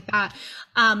something like that.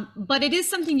 But it is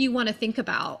something you want to think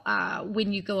about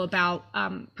when you go about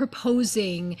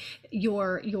proposing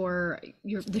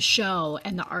the show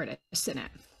and the artists in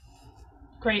it.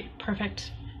 Great,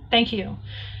 perfect. Thank you.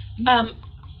 And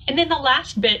then the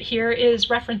last bit here is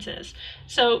references.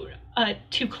 So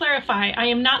to clarify, I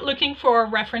am not looking for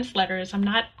reference letters. I'm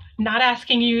not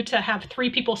asking you to have 3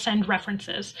 people send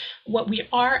references. What we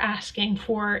are asking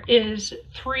for is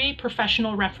 3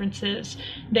 professional references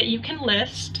that you can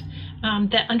list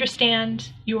that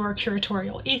understand your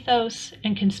curatorial ethos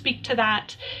and can speak to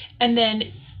that. And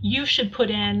then you should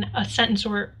put in a sentence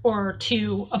or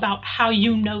two about how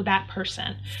you know that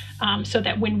person, so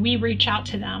that when we reach out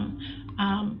to them,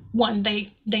 one,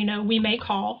 they know we may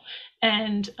call,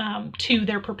 and two,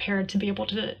 they're prepared to be able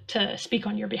to speak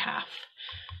on your behalf.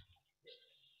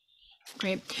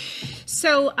 Great.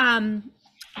 So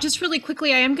just really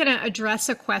quickly, I am going to address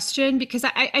a question, because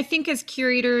I think as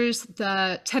curators,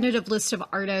 the tentative list of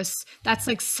artists, that's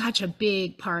like such a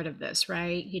big part of this,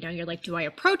 right? You know, you're like, do I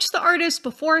approach the artist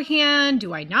beforehand?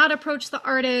 Do I not approach the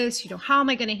artist? You know, how am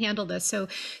I going to handle this? So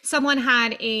someone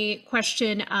had a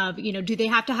question of, you know, do they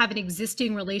have to have an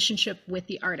existing relationship with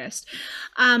the artist?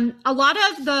 A lot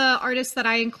of the artists that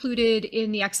I included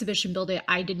in the exhibition building,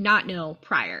 I did not know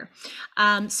prior.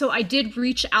 So I did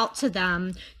reach out to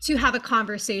them to have a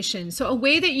conversation. So a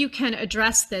way that you can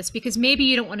address this, because maybe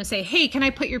you don't want to say, hey, can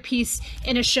I put your piece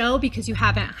in a show because you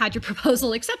haven't had your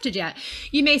proposal accepted yet?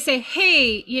 You may say,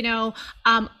 hey, you know,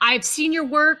 I've seen your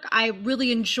work. I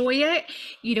really enjoy it.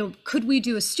 You know, could we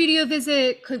do a studio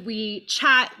visit? Could we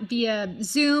chat via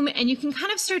Zoom? And you can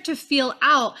kind of start to feel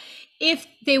out if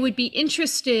they would be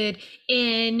interested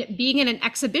in being in an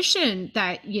exhibition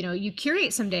that, you know, you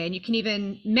curate someday. And you can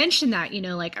even mention that, you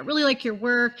know, like, I really like your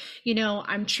work, you know,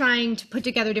 I'm trying to put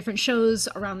together different shows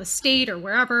around the state or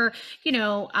wherever, you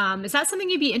know, is that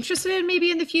something you'd be interested in maybe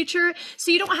in the future?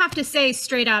 So you don't have to say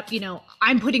straight up, you know,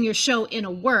 I'm putting your show in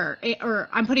a work, or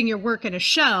I'm putting your work in a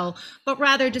show, but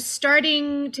rather just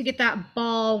starting to get that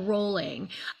ball rolling.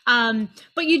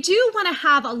 But you do want to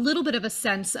have a little bit of a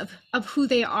sense of who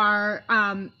they are,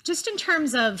 just in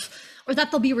terms of, or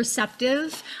that they'll be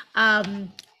receptive.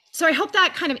 So I hope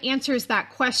that kind of answers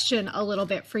that question a little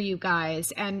bit for you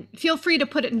guys, and feel free to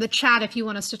put it in the chat if you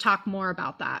want us to talk more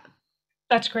about that.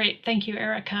 That's great. Thank you,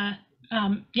 Erika.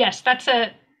 Yes, that's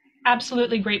a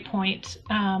absolutely great point.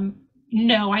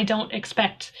 No, I don't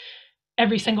expect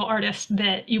every single artist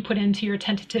that you put into your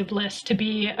tentative list to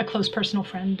be a close personal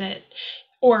friend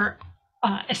or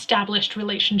established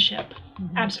relationship.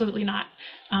 Mm-hmm. Absolutely not.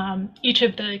 Each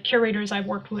of the curators I've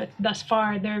worked with thus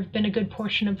far, there have been a good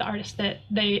portion of the artists that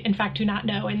they in fact do not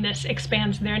know, and this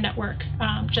expands their network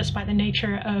just by the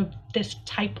nature of this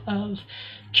type of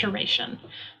curation.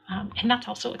 And that's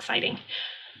also exciting.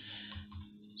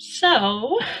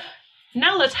 So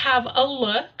now let's have a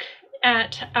look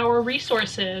at our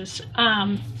resources.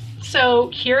 So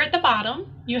here at the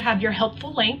bottom, you have your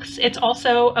helpful links. It's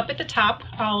also up at the top.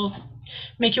 I'll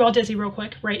make you all dizzy real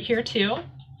quick right here too.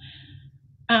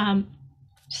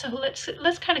 So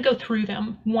let's kind of go through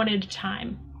them one at a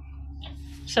time.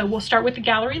 So we'll start with the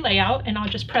gallery layout, and I'll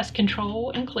just press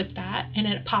Control and click that, and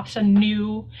it pops a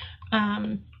new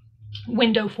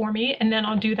window for me. And then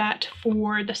I'll do that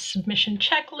for the submission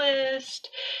checklist,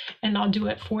 and I'll do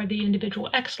it for the individual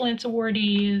excellence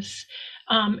awardees.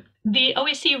 The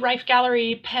OAC Riffe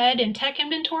Gallery PED and Tech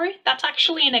Inventory, that's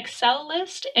actually an Excel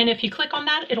list. And if you click on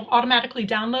that, it'll automatically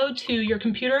download to your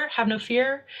computer. Have no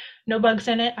fear, no bugs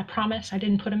in it. I promise I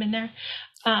didn't put them in there.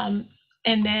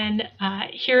 And then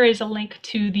here is a link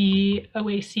to the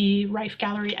OAC Riffe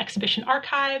Gallery Exhibition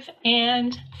Archive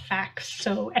and FAQs,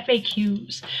 so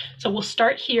FAQs. So we'll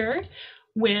start here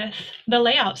with the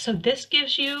layout. So this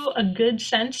gives you a good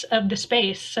sense of the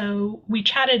space. So we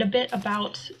chatted a bit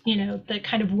about, you know, the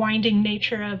kind of winding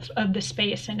nature of the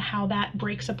space and how that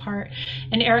breaks apart.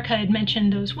 And Erika had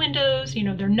mentioned those windows, you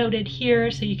know, they're noted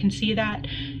here, so you can see that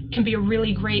can be a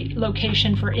really great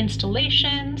location for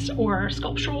installations or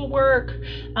sculptural work.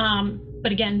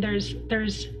 But again,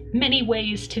 there's many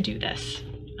ways to do this.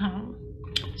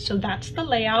 So that's the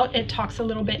layout. It talks a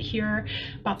little bit here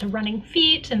about the running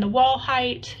feet and the wall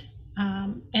height.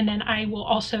 And then I will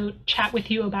also chat with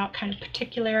you about kind of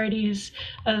particularities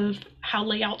of how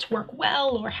layouts work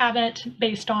well or haven't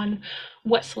based on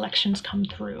what selections come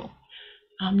through.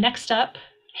 Next up,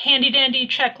 handy dandy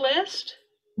checklist.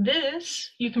 This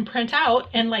you can print out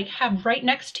and like have right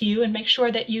next to you and make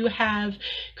sure that you have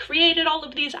created all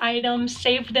of these items,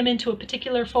 saved them into a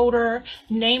particular folder,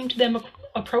 named them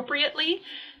appropriately.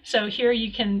 So here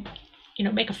you can, you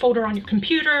know, make a folder on your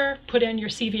computer, put in your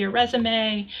CV or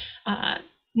resume,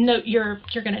 note you're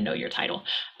going to know your title,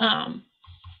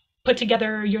 put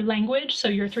together your language, so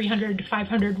your 300 to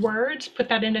 500 words, put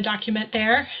that in a document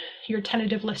there, your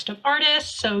tentative list of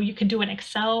artists, so you could do an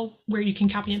Excel where you can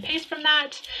copy and paste from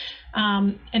that,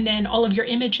 and then all of your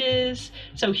images.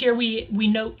 So here we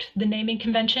note the naming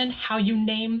convention, how you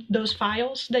name those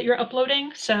files that you're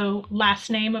uploading, so last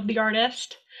name of the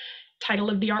artist,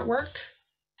 title of the artwork,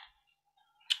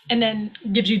 and then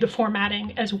gives you the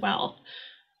formatting as well.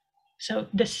 So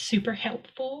this is super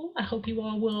helpful. I hope you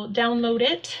all will download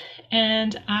it.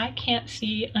 And I can't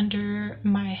see under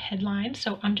my headline,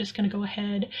 so I'm just going to go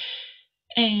ahead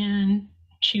and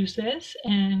choose this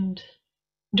and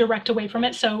direct away from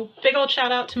it. So big old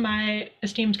shout out to my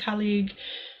esteemed colleague,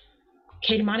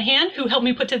 Katie Monahan, who helped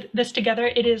me put this together.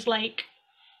 It is like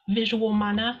visual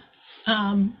mana.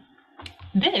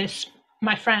 This,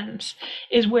 my friends,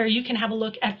 is where you can have a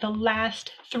look at the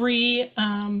last 3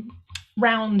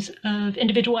 rounds of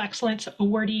individual excellence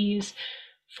awardees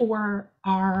for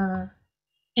our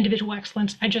individual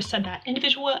excellence. I just said that,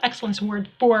 individual excellence award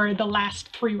for the last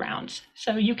 3 rounds.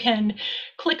 So you can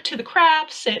click to the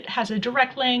crafts, it has a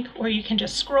direct link, or you can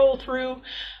just scroll through.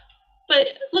 But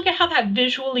look at how that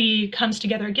visually comes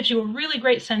together. It gives you a really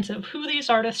great sense of who these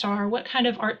artists are, what kind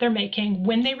of art they're making,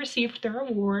 when they received their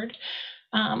award.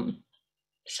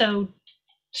 So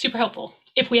super helpful.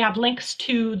 If we have links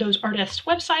to those artists'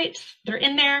 websites, they're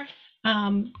in there.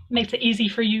 Makes it easy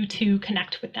for you to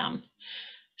connect with them.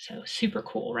 So super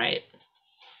cool, right?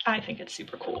 I think it's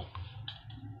super cool.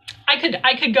 I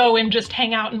could go and just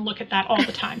hang out and look at that all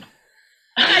the time.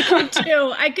 I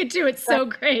could too. It's so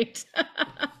great.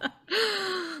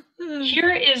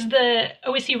 Here is the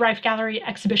OEC Riffe Gallery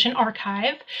Exhibition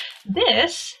Archive.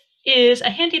 This is a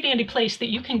handy dandy place that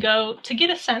you can go to get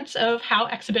a sense of how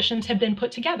exhibitions have been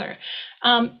put together.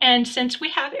 And since we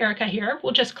have Erika here,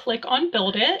 we'll just click on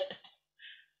Build It.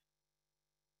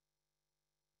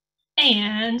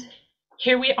 And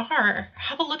here we are.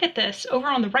 Have a look at this. Over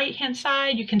on the right-hand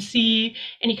side, you can see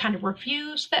any kind of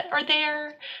reviews that are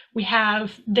there. We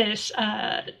have this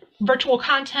virtual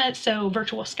content, so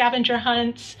virtual scavenger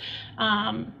hunts,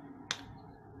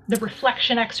 the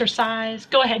reflection exercise.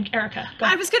 Go ahead, Erika. Go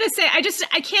ahead. I was going to say,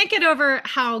 I can't get over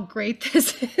how great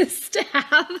this is to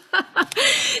have.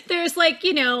 There's like,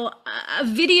 you know, a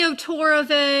video tour of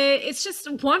it. It's just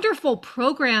wonderful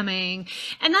programming.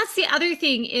 And that's the other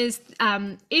thing is,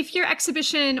 if your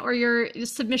exhibition or your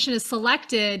submission is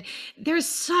selected, there's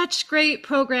such great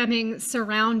programming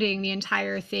surrounding the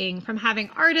entire thing, from having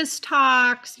artist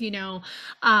talks, you know,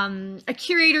 a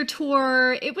curator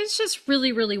tour. It was just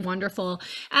really, really wonderful.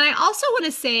 And I also want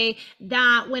to say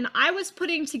that when I was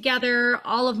putting together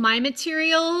all of my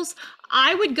materials,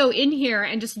 I would go in here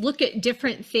and just look at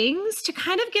different things to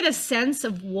kind of get a sense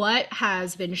of what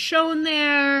has been shown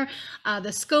there,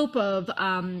 the scope of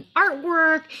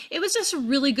artwork. It was just a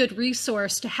really good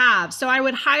resource to have. So I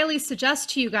would highly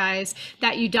suggest to you guys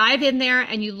that you dive in there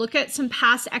and you look at some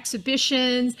past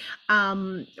exhibitions,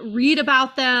 read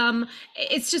about them.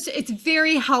 It's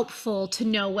very helpful to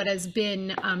know what has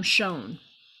been shown.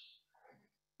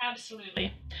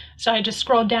 Absolutely. So I just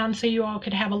scrolled down so you all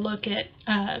could have a look at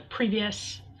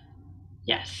previous.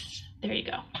 Yes, there you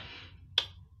go.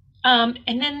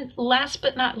 And then last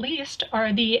but not least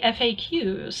are the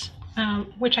FAQs,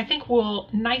 which I think will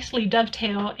nicely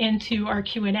dovetail into our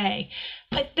Q&A.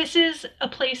 But this is a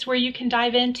place where you can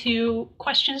dive into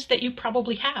questions that you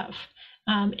probably have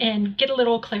and get a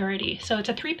little clarity. So it's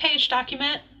a 3-page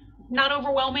document. Not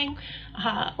overwhelming,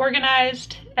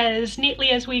 organized as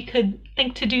neatly as we could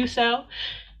think to do so.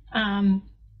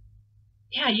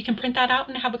 Yeah, you can print that out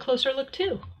and have a closer look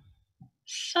too.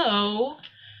 So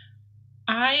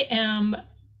I am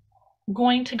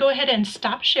going to go ahead and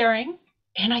stop sharing.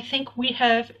 And I think we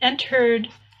have entered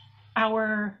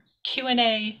our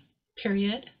Q&A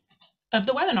period of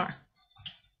the webinar.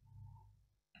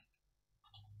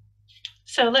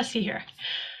 So let's see here.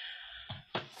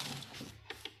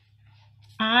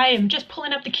 I am just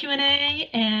pulling up the Q&A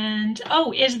and,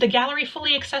 oh, is the gallery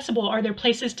fully accessible? Are there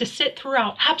places to sit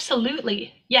throughout?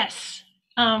 Absolutely, yes.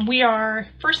 We are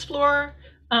first floor.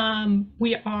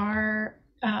 We are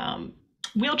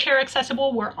wheelchair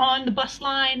accessible. We're on the bus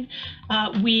line.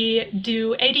 We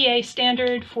do ADA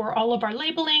standard for all of our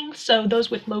labeling, so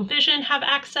those with low vision have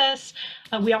access.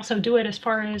 We also do it as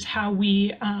far as how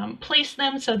we place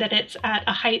them so that it's at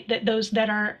a height that those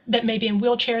that may be in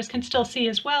wheelchairs can still see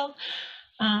as well.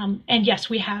 And yes,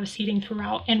 we have seating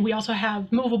throughout, and we also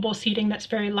have movable seating that's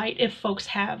very light if folks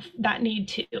have that need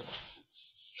to.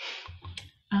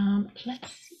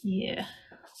 Let's see,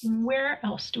 where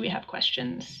else do we have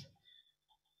questions?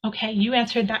 Okay, you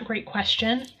answered that great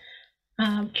question.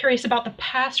 Curious about the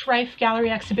past Riffe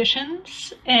Gallery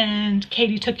exhibitions, and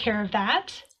Katie took care of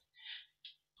that.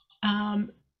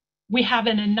 We have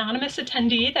an anonymous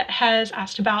attendee that has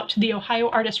asked about the Ohio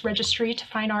Artist Registry to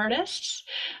find artists.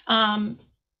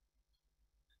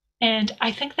 And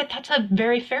I think that that's a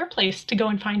very fair place to go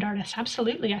and find artists.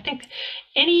 Absolutely. I think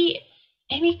any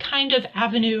any kind of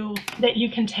avenue that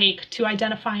you can take to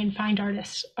identify and find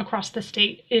artists across the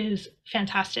state is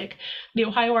fantastic. The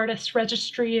Ohio Artists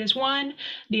Registry is one.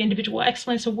 The Individual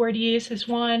Excellence Awardees is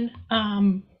one.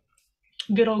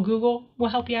 Good old Google will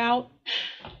help you out.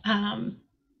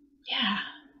 Yeah.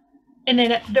 And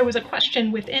then there was a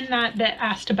question within that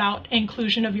asked about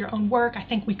inclusion of your own work. I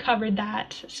think we covered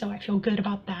that, so I feel good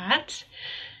about that.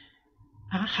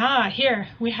 Here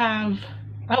we have,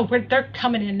 they're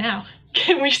coming in now.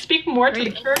 Can we speak more to the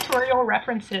curatorial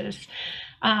references?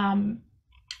 I'm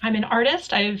an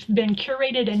artist. I've been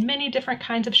curated in many different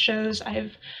kinds of shows.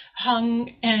 I've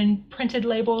hung and printed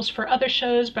labels for other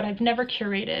shows, but I've never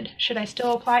curated. Should I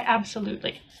still apply?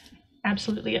 Absolutely.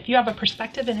 Absolutely. If you have a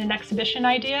perspective and an exhibition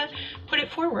idea, put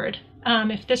it forward.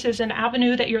 If this is an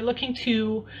avenue that you're looking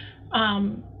to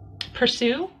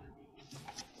pursue,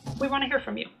 we want to hear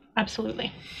from you.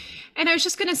 Absolutely. And I was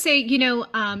just going to say,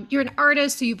 you're an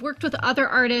artist, so you've worked with other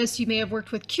artists. You may have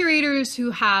worked with curators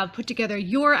who have put together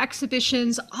your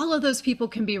exhibitions. All of those people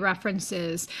can be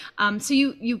references. So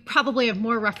you probably have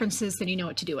more references than you know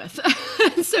what to do with.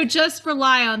 So just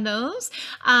rely on those.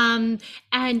 And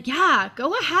yeah,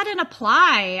 go ahead and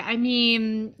apply. I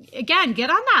mean, again, get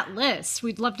on that list.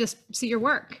 We'd love to see your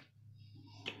work.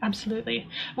 Absolutely.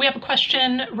 We have a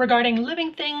question regarding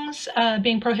living things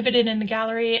being prohibited in the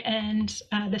gallery, and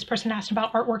this person asked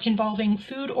about artwork involving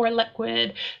food or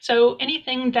liquid. So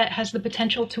anything that has the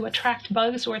potential to attract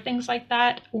bugs or things like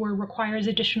that, or requires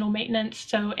additional maintenance.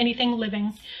 So anything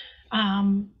living,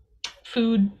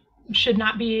 food should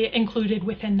not be included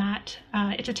within that.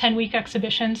 It's a 10-week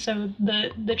exhibition, so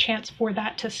the chance for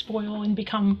that to spoil and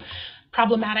become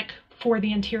problematic for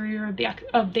the interior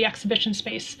of the exhibition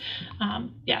space.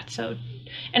 So,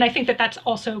 and I think that's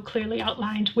also clearly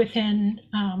outlined within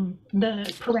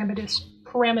the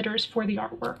parameters for the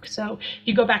artwork. So if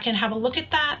you go back and have a look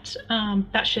at that,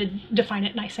 that should define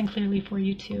it nice and clearly for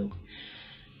you too.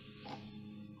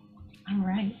 All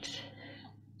right.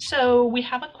 So we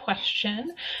have a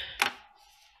question.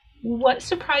 What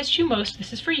surprised you most?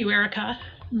 This is for you, Erika.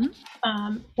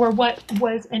 Mm-hmm. Or what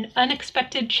was an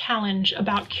unexpected challenge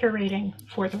about curating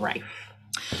for the Riffe?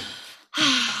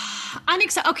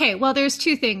 Okay, well, there's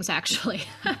two things actually.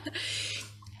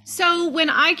 So when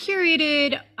I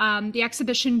curated the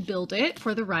exhibition Build It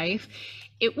for the Riffe,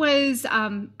 it was,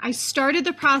 I started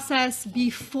the process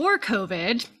before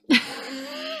COVID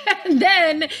and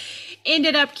then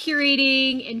ended up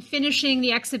curating and finishing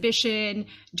the exhibition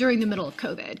during the middle of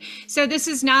COVID. So this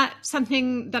is not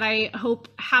something that I hope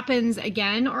happens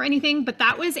again or anything, but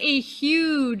that was a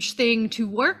huge thing to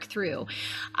work through.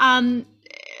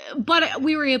 But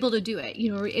we were able to do it, we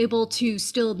were able to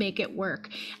still make it work.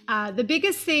 The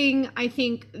biggest thing I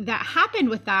think that happened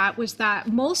with that was that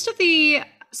most of the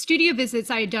studio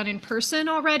visits I had done in person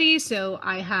already. So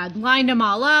I had lined them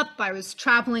all up. I was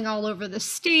traveling all over the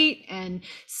state and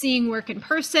seeing work in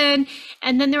person.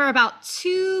 And then there were about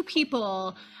 2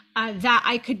 people that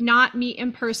I could not meet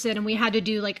in person. And we had to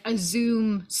do like a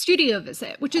Zoom studio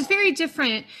visit, which is very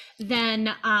different than,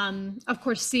 of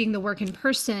course, seeing the work in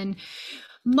person.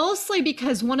 Mostly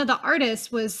because one of the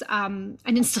artists was an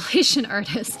installation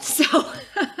artist. So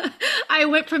I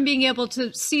went from being able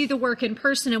to see the work in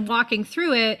person and walking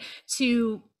through it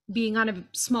to being on a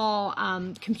small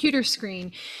computer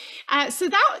screen. So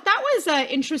that was an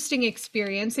interesting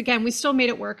experience. Again, we still made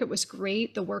it work. It was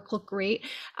great. The work looked great.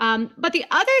 But the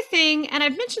other thing, and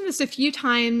I've mentioned this a few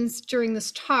times during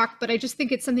this talk, but I just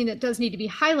think it's something that does need to be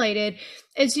highlighted,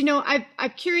 is,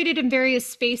 I've curated in various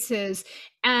spaces,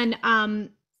 and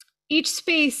each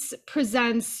space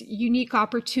presents unique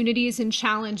opportunities and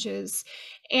challenges.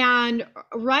 And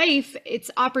Riffe,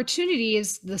 its opportunity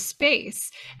is the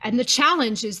space, and the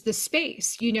challenge is the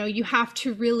space. You have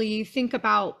to really think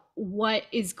about what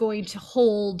is going to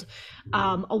hold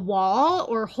a wall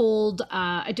or hold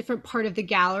a different part of the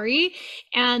gallery.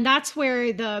 And that's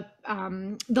where the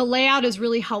layout is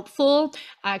really helpful.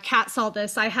 Kat saw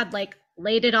this. I had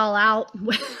laid it all out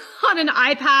on an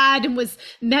iPad and was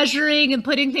measuring and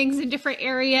putting things in different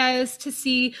areas to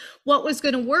see what was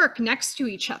going to work next to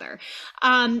each other.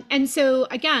 And so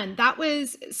again, that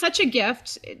was such a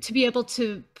gift to be able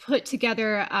to put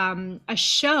together a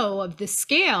show of this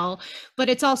scale, but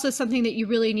it's also something that you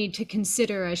really need to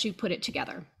consider as you put it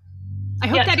together. I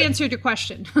hope that answered your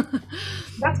question.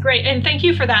 That's great. And thank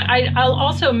you for that. I'll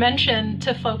also mention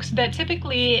to folks that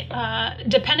typically,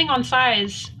 depending on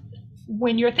size,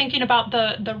 when you're thinking about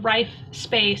the Riffe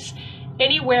space,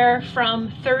 anywhere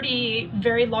from 30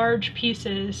 very large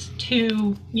pieces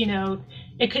to,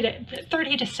 it could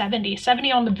 30 to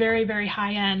 70 on the very, very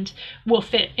high end will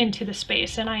fit into the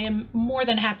space. And I am more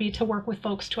than happy to work with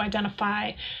folks to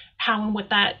identify how and what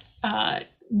that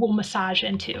will massage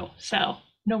into. So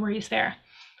no worries there.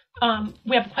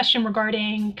 We have a question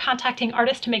regarding contacting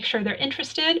artists to make sure they're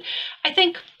interested. I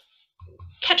think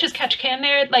catch as catch can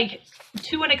there, like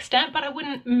to an extent, but I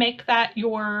wouldn't make that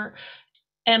your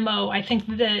MO. I think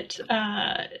that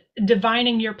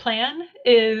divining your plan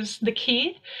is the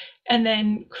key, and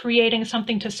then creating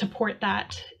something to support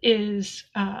that is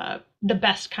the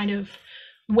best kind of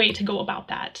way to go about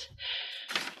that.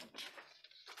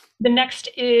 The next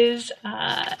is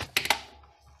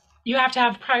you have to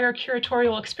have prior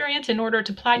curatorial experience in order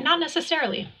to apply. Not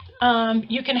necessarily.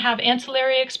 You can have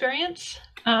ancillary experience.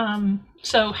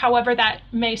 So however that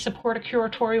may support a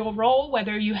curatorial role,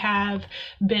 whether you have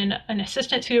been an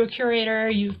assistant to a curator,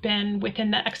 you've been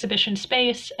within the exhibition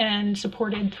space and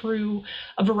supported through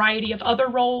a variety of other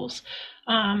roles,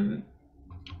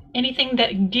 anything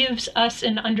that gives us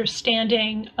an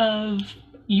understanding of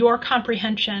your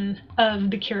comprehension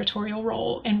of the curatorial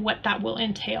role and what that will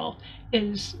entail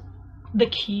is the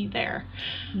key there.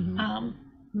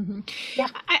 Yeah.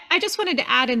 I just wanted to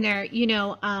add in there,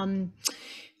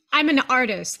 I'm an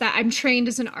artist, that I'm trained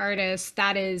as an artist.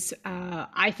 That is,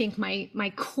 I think,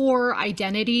 my core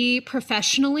identity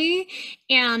professionally.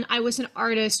 And I was an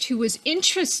artist who was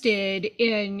interested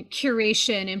in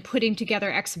curation and putting together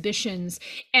exhibitions.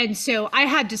 And so I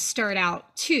had to start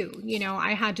out too.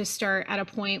 I had to start at a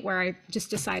point where I just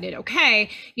decided, okay,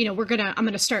 I'm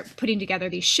going to start putting together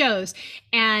these shows.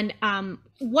 And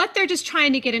what they're just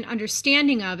trying to get an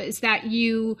understanding of is that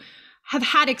you have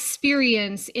had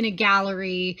experience in a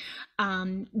gallery,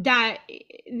 that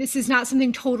this is not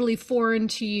something totally foreign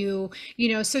to you,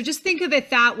 so just think of it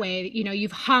that way.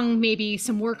 You've hung maybe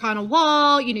some work on a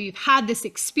wall, you've had this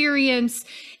experience,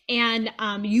 and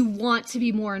you want to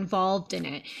be more involved in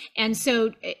it. And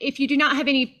so if you do not have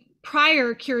any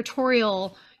prior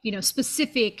curatorial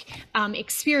specific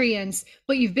experience,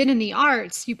 but you've been in the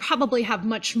arts, you probably have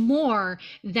much more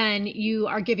than you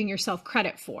are giving yourself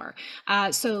credit for.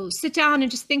 So sit down and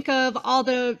just think of all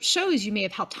the shows you may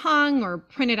have helped hung or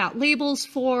printed out labels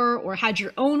for, or had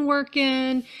your own work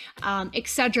in,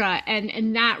 etc.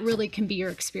 And that really can be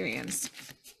your experience.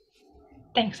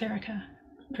 Thanks, Erika.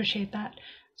 Appreciate that.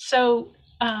 So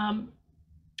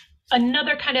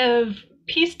another kind of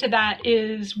piece to that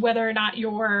is whether or not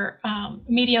your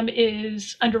medium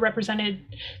is underrepresented.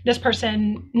 This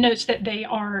person notes that they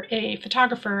are a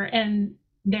photographer and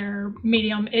their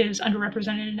medium is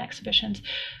underrepresented in exhibitions.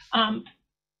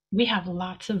 We have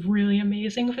lots of really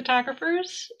amazing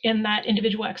photographers in that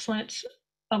Individual Excellence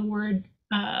Award,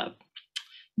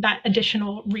 that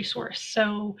additional resource.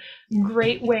 So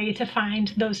great way to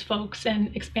find those folks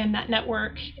and expand that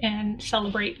network and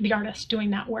celebrate the artists doing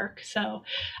that work. So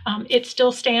it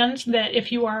still stands that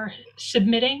if you are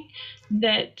submitting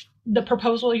that the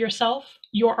proposal yourself,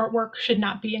 your artwork should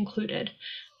not be included.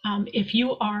 If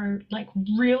you are like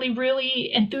really,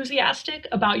 really enthusiastic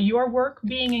about your work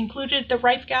being included at the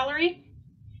Riffe Gallery,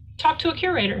 talk to a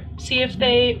curator, see if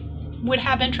they would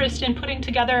have interest in putting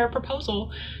together a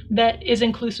proposal that is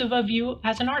inclusive of you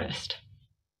as an artist.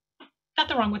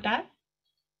 Nothing wrong with that.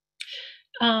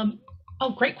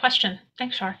 Oh, great question.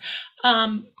 Thanks, Shar.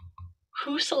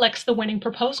 Who selects the winning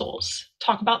proposals?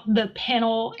 Talk about the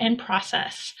panel and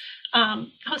process. I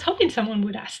was hoping someone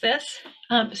would ask this.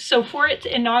 So for its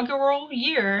inaugural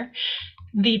year,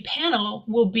 the panel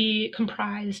will be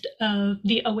comprised of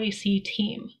the OAC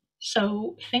team.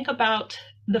 So think about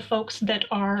the folks that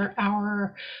are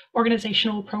our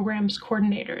organizational programs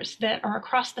coordinators that are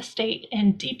across the state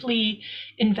and deeply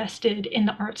invested in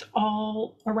the arts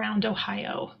all around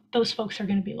Ohio. Those folks are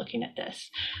going to be looking at this.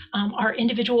 Our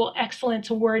Individual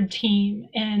Excellence Award team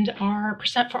and our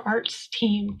Percent for Arts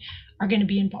team are going to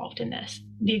be involved in this.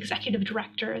 The executive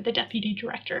director, the deputy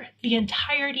director, the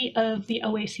entirety of the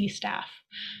OAC staff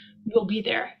will be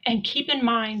there. And keep in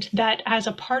mind that as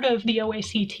a part of the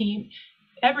OAC team,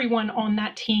 everyone on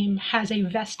that team has a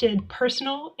vested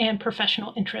personal and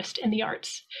professional interest in the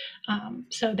arts.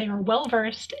 So they are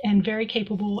well-versed and very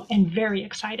capable and very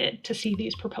excited to see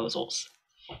these proposals.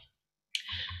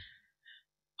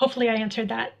 Hopefully I answered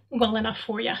that well enough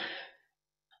for you.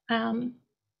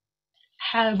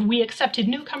 Have we accepted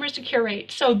newcomers to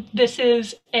curate? So this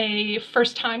is a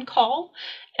first-time call,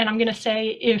 and I'm going to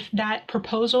say if that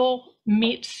proposal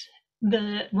meets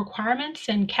the requirements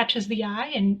and catches the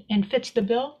eye and fits the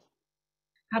bill,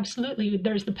 absolutely,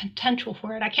 there's the potential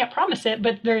for it. I can't promise it,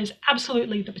 but there is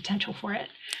absolutely the potential for it.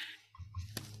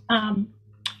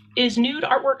 Is nude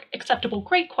artwork acceptable?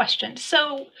 Great question.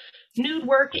 So nude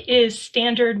work is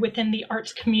standard within the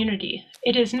arts community.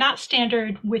 It is not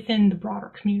standard within the broader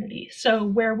community. So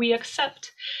where we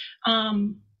accept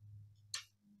a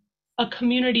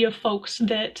community of folks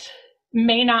that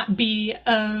may not be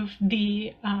of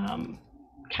the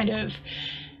kind of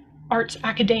arts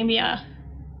academia,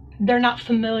 they're not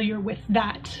familiar with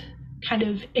that kind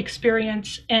of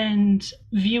experience and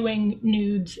viewing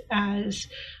nudes as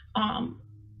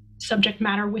subject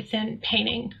matter within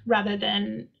painting rather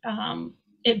than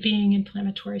it being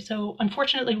inflammatory. So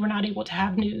unfortunately, we're not able to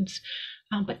have nudes,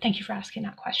 but thank you for asking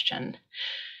that question.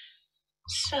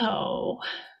 So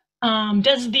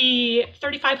does the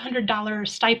 $3,500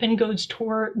 stipend go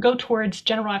towards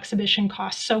general exhibition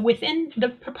costs? So within the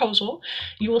proposal,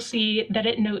 you will see that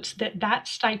it notes that that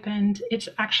stipend, it's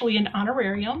actually an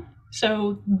honorarium.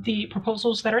 So the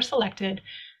proposals that are selected,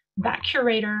 that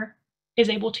curator is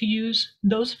able to use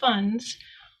those funds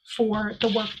for the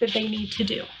work that they need to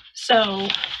do. So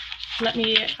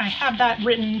I have that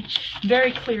written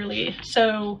very clearly.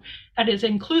 So that is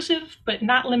inclusive, but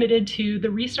not limited to the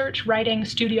research, writing,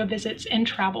 studio visits, and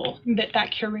travel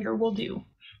that curator will do.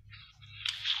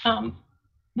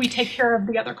 We take care of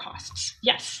the other costs.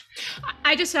 Yes.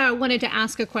 I just wanted to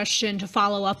ask a question to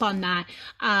follow up on that.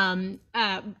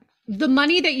 The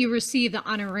money that you receive, the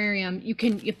honorarium, you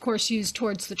can, of course, use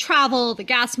towards the travel, the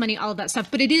gas money, all of that stuff,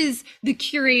 but it is the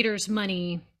curator's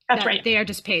money. That's right. They are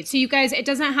just paid. So you guys, it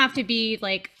doesn't have to be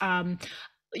like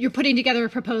you're putting together a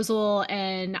proposal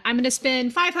and I'm going to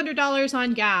spend $500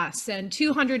 on gas and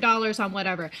 $200 on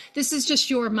whatever. This is just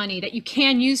your money that you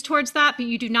can use towards that, but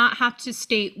you do not have to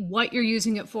state what you're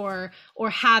using it for or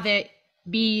have it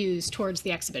be used towards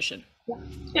the exhibition.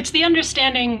 It's the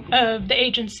understanding of the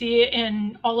agency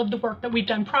in all of the work that we've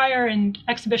done prior and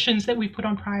exhibitions that we've put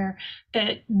on prior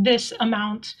that this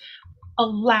amount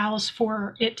allows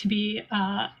for it to be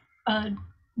a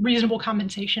reasonable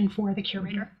compensation for the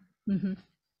curator. Mm-hmm.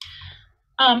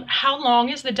 How long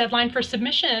is the deadline for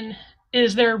submission?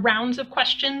 Is there rounds of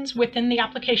questions within the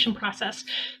application process?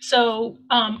 So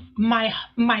my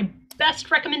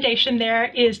best recommendation there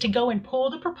is to go and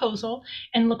pull the proposal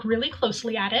and look really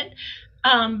closely at it.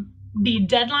 The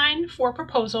deadline for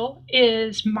proposal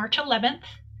is March 11th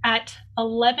at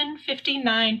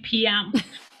 11:59 p.m.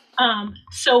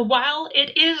 So while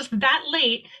it is that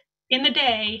late in the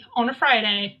day on a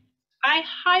Friday, I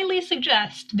highly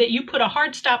suggest that you put a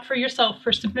hard stop for yourself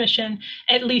for submission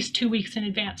at least 2 weeks in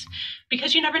advance,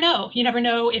 because you never know. You never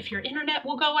know if your internet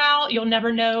will go out. You'll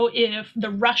never know if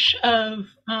the rush of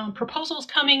proposals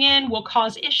coming in will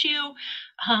cause issue.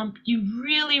 You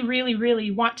really, really,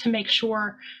 really want to make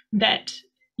sure that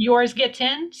yours gets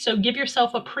in. So give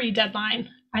yourself a pre-deadline.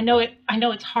 I know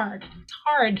it's hard. It's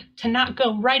hard to not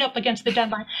go right up against the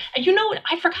deadline. And you know what?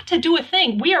 I forgot to do a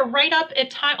thing. We are right up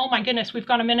at time. Oh my goodness, we've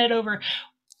gone a minute over.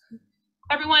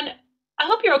 Everyone, I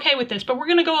hope you're okay with this, but we're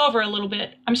going to go over a little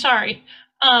bit. I'm sorry.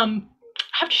 I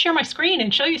have to share my screen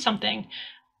and show you something.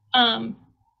 Call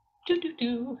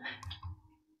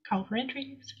for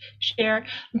entries, share.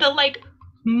 The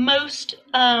most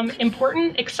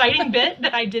important, exciting bit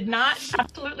that I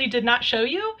absolutely did not show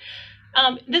you.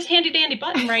 This handy dandy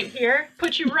button right here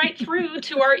puts you right through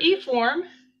to our e-form,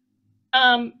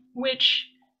 which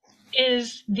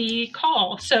is the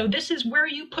call. So this is where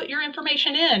you put your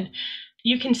information in.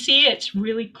 You can see it's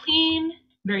really clean,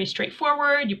 very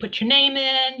straightforward. You put your name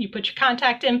in, you put your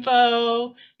contact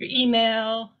info, your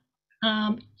email.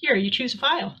 Here, you choose a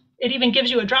file. It even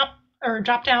gives you a drop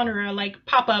down or a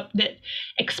pop-up that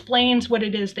explains what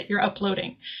it is that you're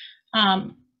uploading.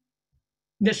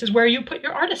 This is where you put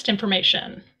your artist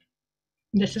information.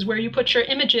 This is where you put your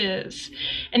images.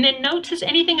 And then notes is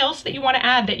anything else that you want to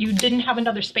add that you didn't have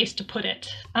another space to put it.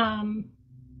 And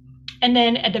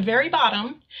then at the very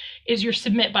bottom is your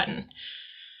submit button.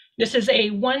 This is a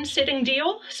one-sitting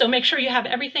deal, so make sure you have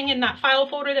everything in that file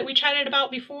folder that we chatted about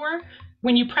before.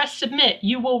 When you press submit,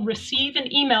 you will receive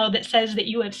an email that says that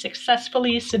you have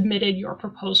successfully submitted your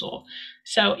proposal.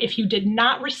 So if you did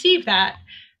not receive that,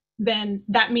 then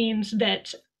that means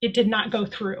that it did not go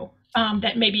through,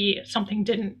 that maybe something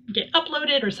didn't get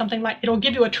uploaded or something it'll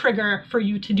give you a trigger for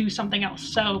you to do something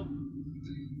else. So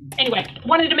anyway,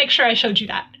 wanted to make sure I showed you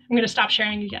that. I'm going to stop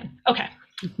sharing again. Okay,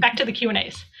 back to the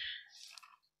Q&As.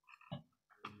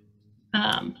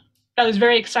 That was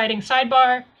very exciting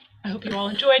sidebar. I hope you all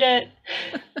enjoyed it.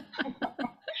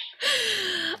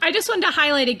 I just wanted to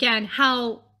highlight again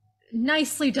how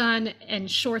nicely done and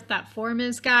short that form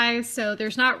is, guys. So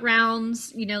there's not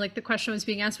rounds, like the question was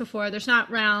being asked before, there's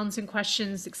not rounds and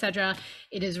questions, etc.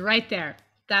 It is right there.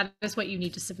 That is what you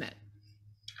need to submit.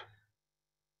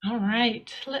 All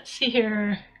right, let's see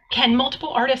here. Can multiple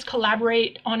artists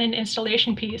collaborate on an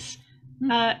installation piece?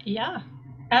 Yeah,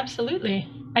 absolutely.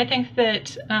 I think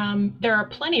that there are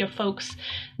plenty of folks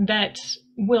that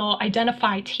will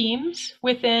identify teams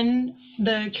within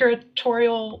the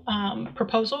curatorial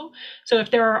proposal. So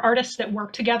if there are artists that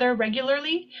work together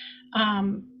regularly,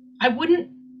 I wouldn't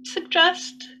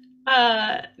suggest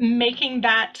making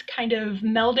that kind of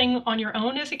melding on your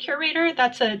own as a curator.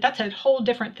 That's a whole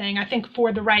different thing. I think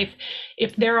for the Riffe,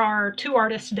 if there are two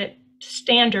artists that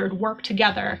standard work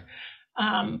together,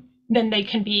 then they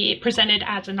can be presented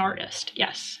as an artist.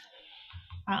 Yes.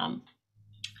 Let's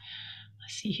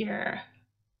see here.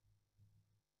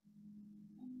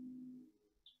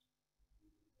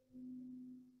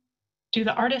 Do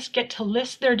the artists get to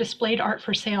list their displayed art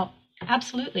for sale?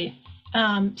 Absolutely.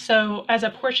 So as a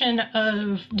portion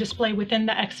of display within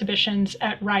the exhibitions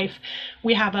at Riffe,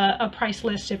 we have a price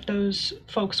list if those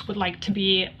folks would like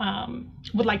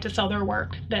to sell their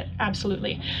work. That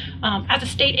absolutely. As a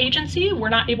state agency, we're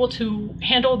not able to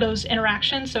handle those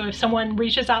interactions. So if someone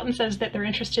reaches out and says that they're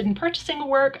interested in purchasing a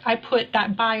work, I put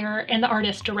that buyer and the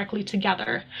artist directly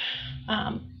together.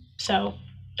 So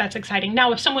that's exciting.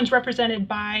 Now, if someone's represented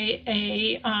by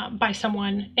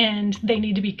someone and they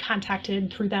need to be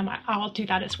contacted through them, I'll do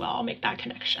that as well. I'll make that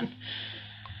connection.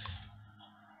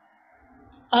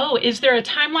 Oh, is there a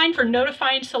timeline for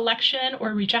notifying selection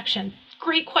or rejection?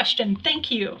 Great question. Thank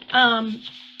you.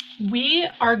 We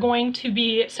are going to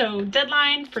be, so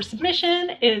deadline for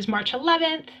submission is March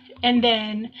 11th. And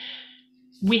then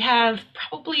we have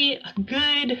probably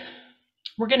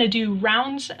we're going to do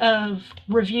rounds of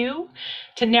review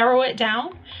to narrow it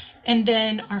down. And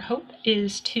then our hope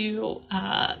is to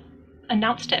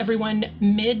announce to everyone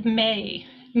mid-May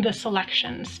the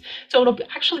selections. So it'll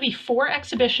actually be 4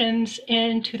 exhibitions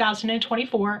in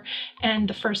 2024 and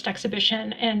the first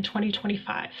exhibition in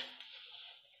 2025.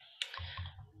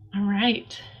 All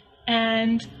right.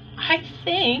 And I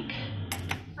think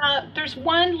there's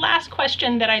one last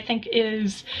question that I think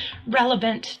is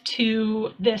relevant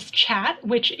to this chat,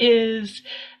 which is,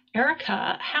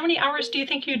 Erika, how many hours do you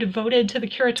think you devoted to the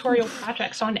curatorial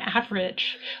projects on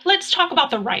average? Let's talk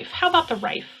about the Riffe. How about the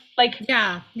Riffe?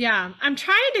 Yeah. I'm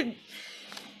trying to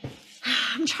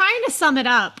sum it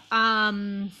up.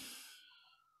 I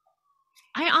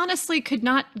honestly could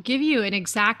not give you an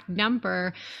exact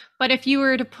number, but if you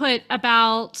were to put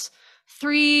about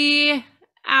 3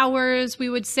 hours, we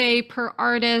would say, per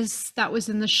artist that was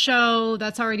in the show,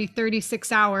 that's already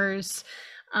 36 hours.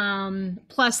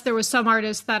 Plus there was some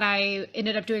artists that I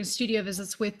ended up doing studio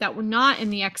visits with that were not in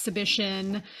the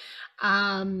exhibition.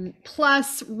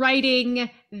 Plus writing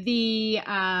the,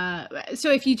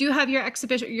 so if you do have your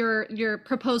exhibition, your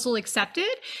proposal accepted,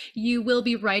 you will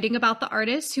be writing about the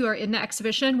artists who are in the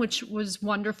exhibition, which was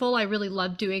wonderful. I really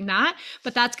loved doing that,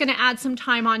 but that's going to add some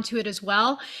time onto it as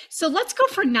well. So let's go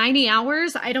for 90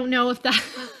 hours. I don't know if that,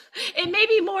 it may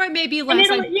be more, it may be less.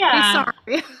 I'm sorry.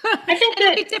 I think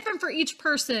it'll be different for each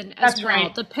person as well,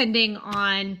 right, depending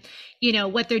on,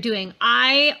 what they're doing.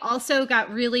 I also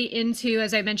got really into,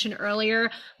 as I mentioned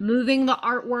earlier, moving the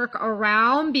artwork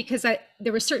around because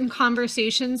there were certain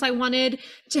conversations I wanted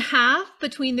to have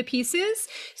between the pieces.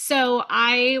 So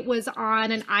I was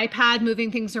on an iPad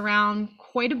moving things around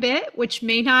quite a bit, which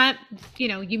may not,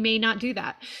 you may not do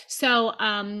that. So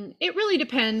it really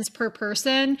depends per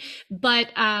person,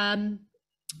 but I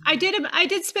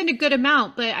did spend a good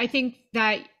amount, but I think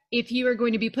that if you are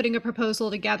going to be putting a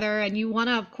proposal together and you want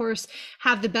to, of course,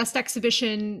 have the best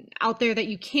exhibition out there that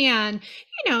you can,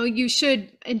 you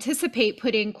should anticipate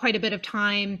putting quite a bit of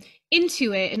time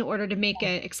into it in order to make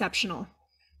it exceptional.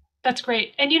 That's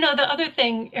great. And the other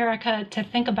thing, Erika, to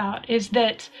think about is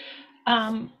that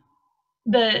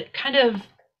the kind of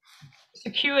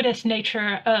circuitous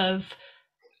nature of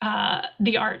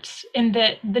the arts, in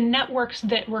that the networks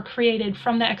that were created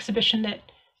from the exhibition that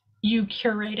you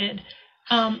curated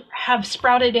have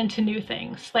sprouted into new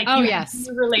things, like new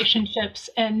relationships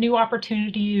and new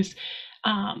opportunities.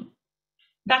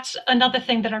 That's another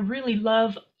thing that I really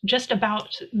love just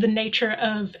about the nature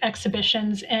of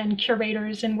exhibitions and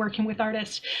curators and working with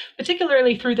artists,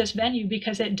 particularly through this venue,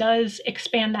 because it does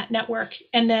expand that network.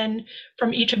 And then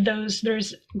from each of those,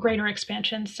 there's greater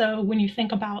expansion. So when you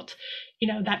think about,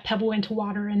 that pebble into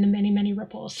water and the many, many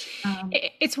ripples.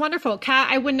 It's wonderful. Kat,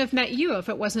 I wouldn't have met you if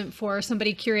it wasn't for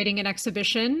somebody curating an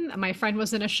exhibition. My friend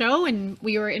was in a show and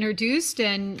we were introduced,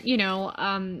 and,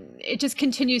 it just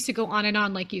continues to go on and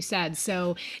on, like you said.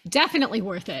 So definitely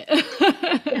worth it.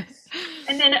 Yes.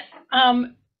 And then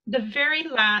the very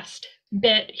last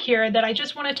bit here that I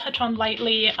just want to touch on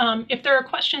lightly. If there are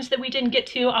questions that we didn't get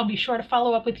to, I'll be sure to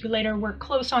follow up with you later. We're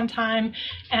close on time,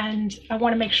 and I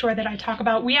want to make sure that I talk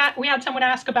about, we had someone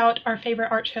ask about our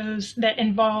favorite art shows that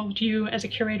involved you as a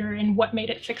curator and what made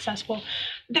it successful.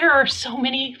 There are so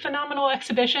many phenomenal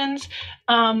exhibitions.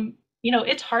 You know,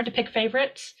 it's hard to pick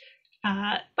favorites.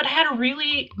 But I had a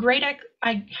really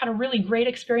great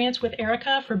experience with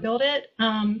Erika for Build It.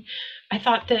 I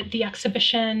thought that the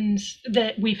exhibitions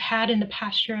that we've had in the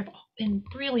past year have all been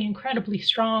really incredibly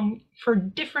strong for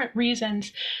different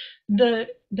reasons. The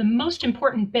most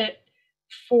important bit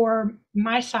for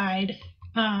my side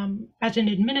as an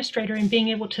administrator and being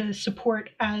able to support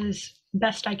as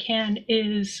best I can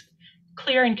is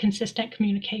clear and consistent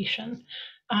communication,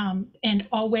 and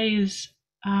always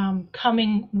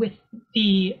coming with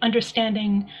the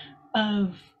understanding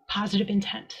of positive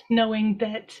intent, knowing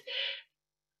that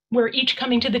we're each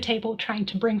coming to the table trying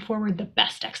to bring forward the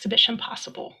best exhibition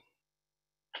possible.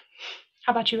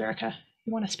 How about you, Erika?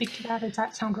 You want to speak to that? Does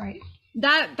that sound right?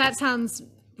 That sounds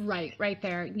right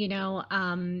there. You know,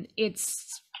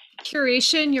 it's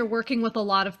curation. You're working with a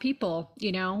lot of people,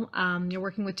 you know, you're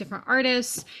working with different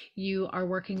artists, you are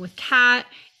working with Kat,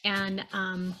 and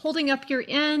holding up your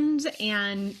end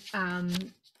and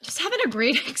just having a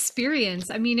great experience.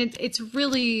 I mean, it's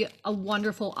really a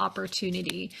wonderful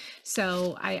opportunity.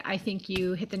 So I think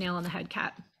you hit the nail on the head,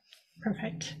 Kat.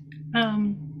 Perfect.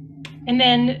 And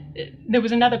then there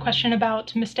was another question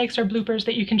about mistakes or bloopers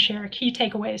that you can share, key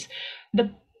takeaways.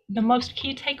 The most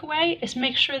key takeaway is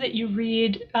make sure that you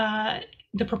read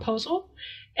the proposal,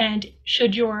 and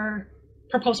should your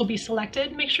proposal be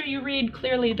selected, make sure you read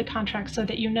clearly the contract so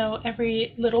that you know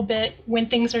every little bit when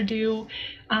things are due,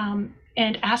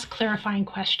 and ask clarifying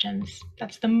questions.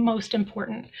 That's the most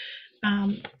important.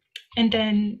 And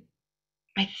then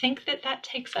I think that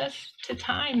takes us to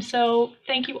time. So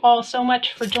thank you all so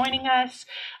much for joining us.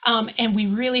 And we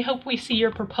really hope we see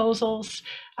your proposals.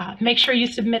 Make sure you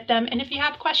submit them. And if you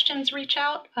have questions, reach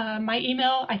out. My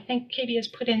email, I think Katie has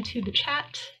put into the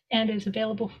chat and is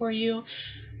available for you.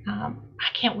 I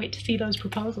can't wait to see those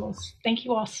proposals. Thank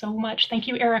you all so much. Thank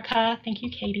you, Erika. Thank you,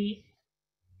 Katie.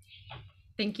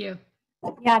 Thank you.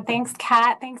 Yeah, thanks,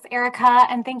 Kat. Thanks, Erika.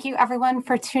 And thank you, everyone,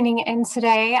 for tuning in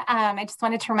today. I just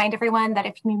wanted to remind everyone that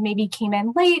if you maybe came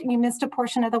in late and you missed a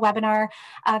portion of the webinar,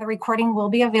 the recording will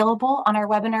be available on our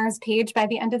webinars page by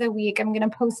the end of the week. I'm going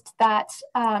to post that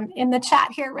in the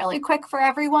chat here really quick for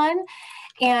everyone.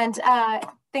 And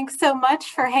thanks so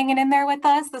much for hanging in there with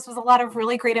us. This was a lot of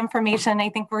really great information. I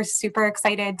think we're super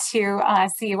excited to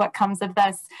see what comes of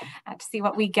this, to see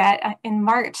what we get in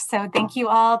March. So thank you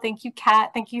all. Thank you,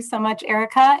 Kat. Thank you so much,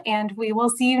 Erika. And we will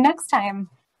see you next time.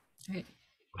 All right.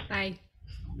 Bye.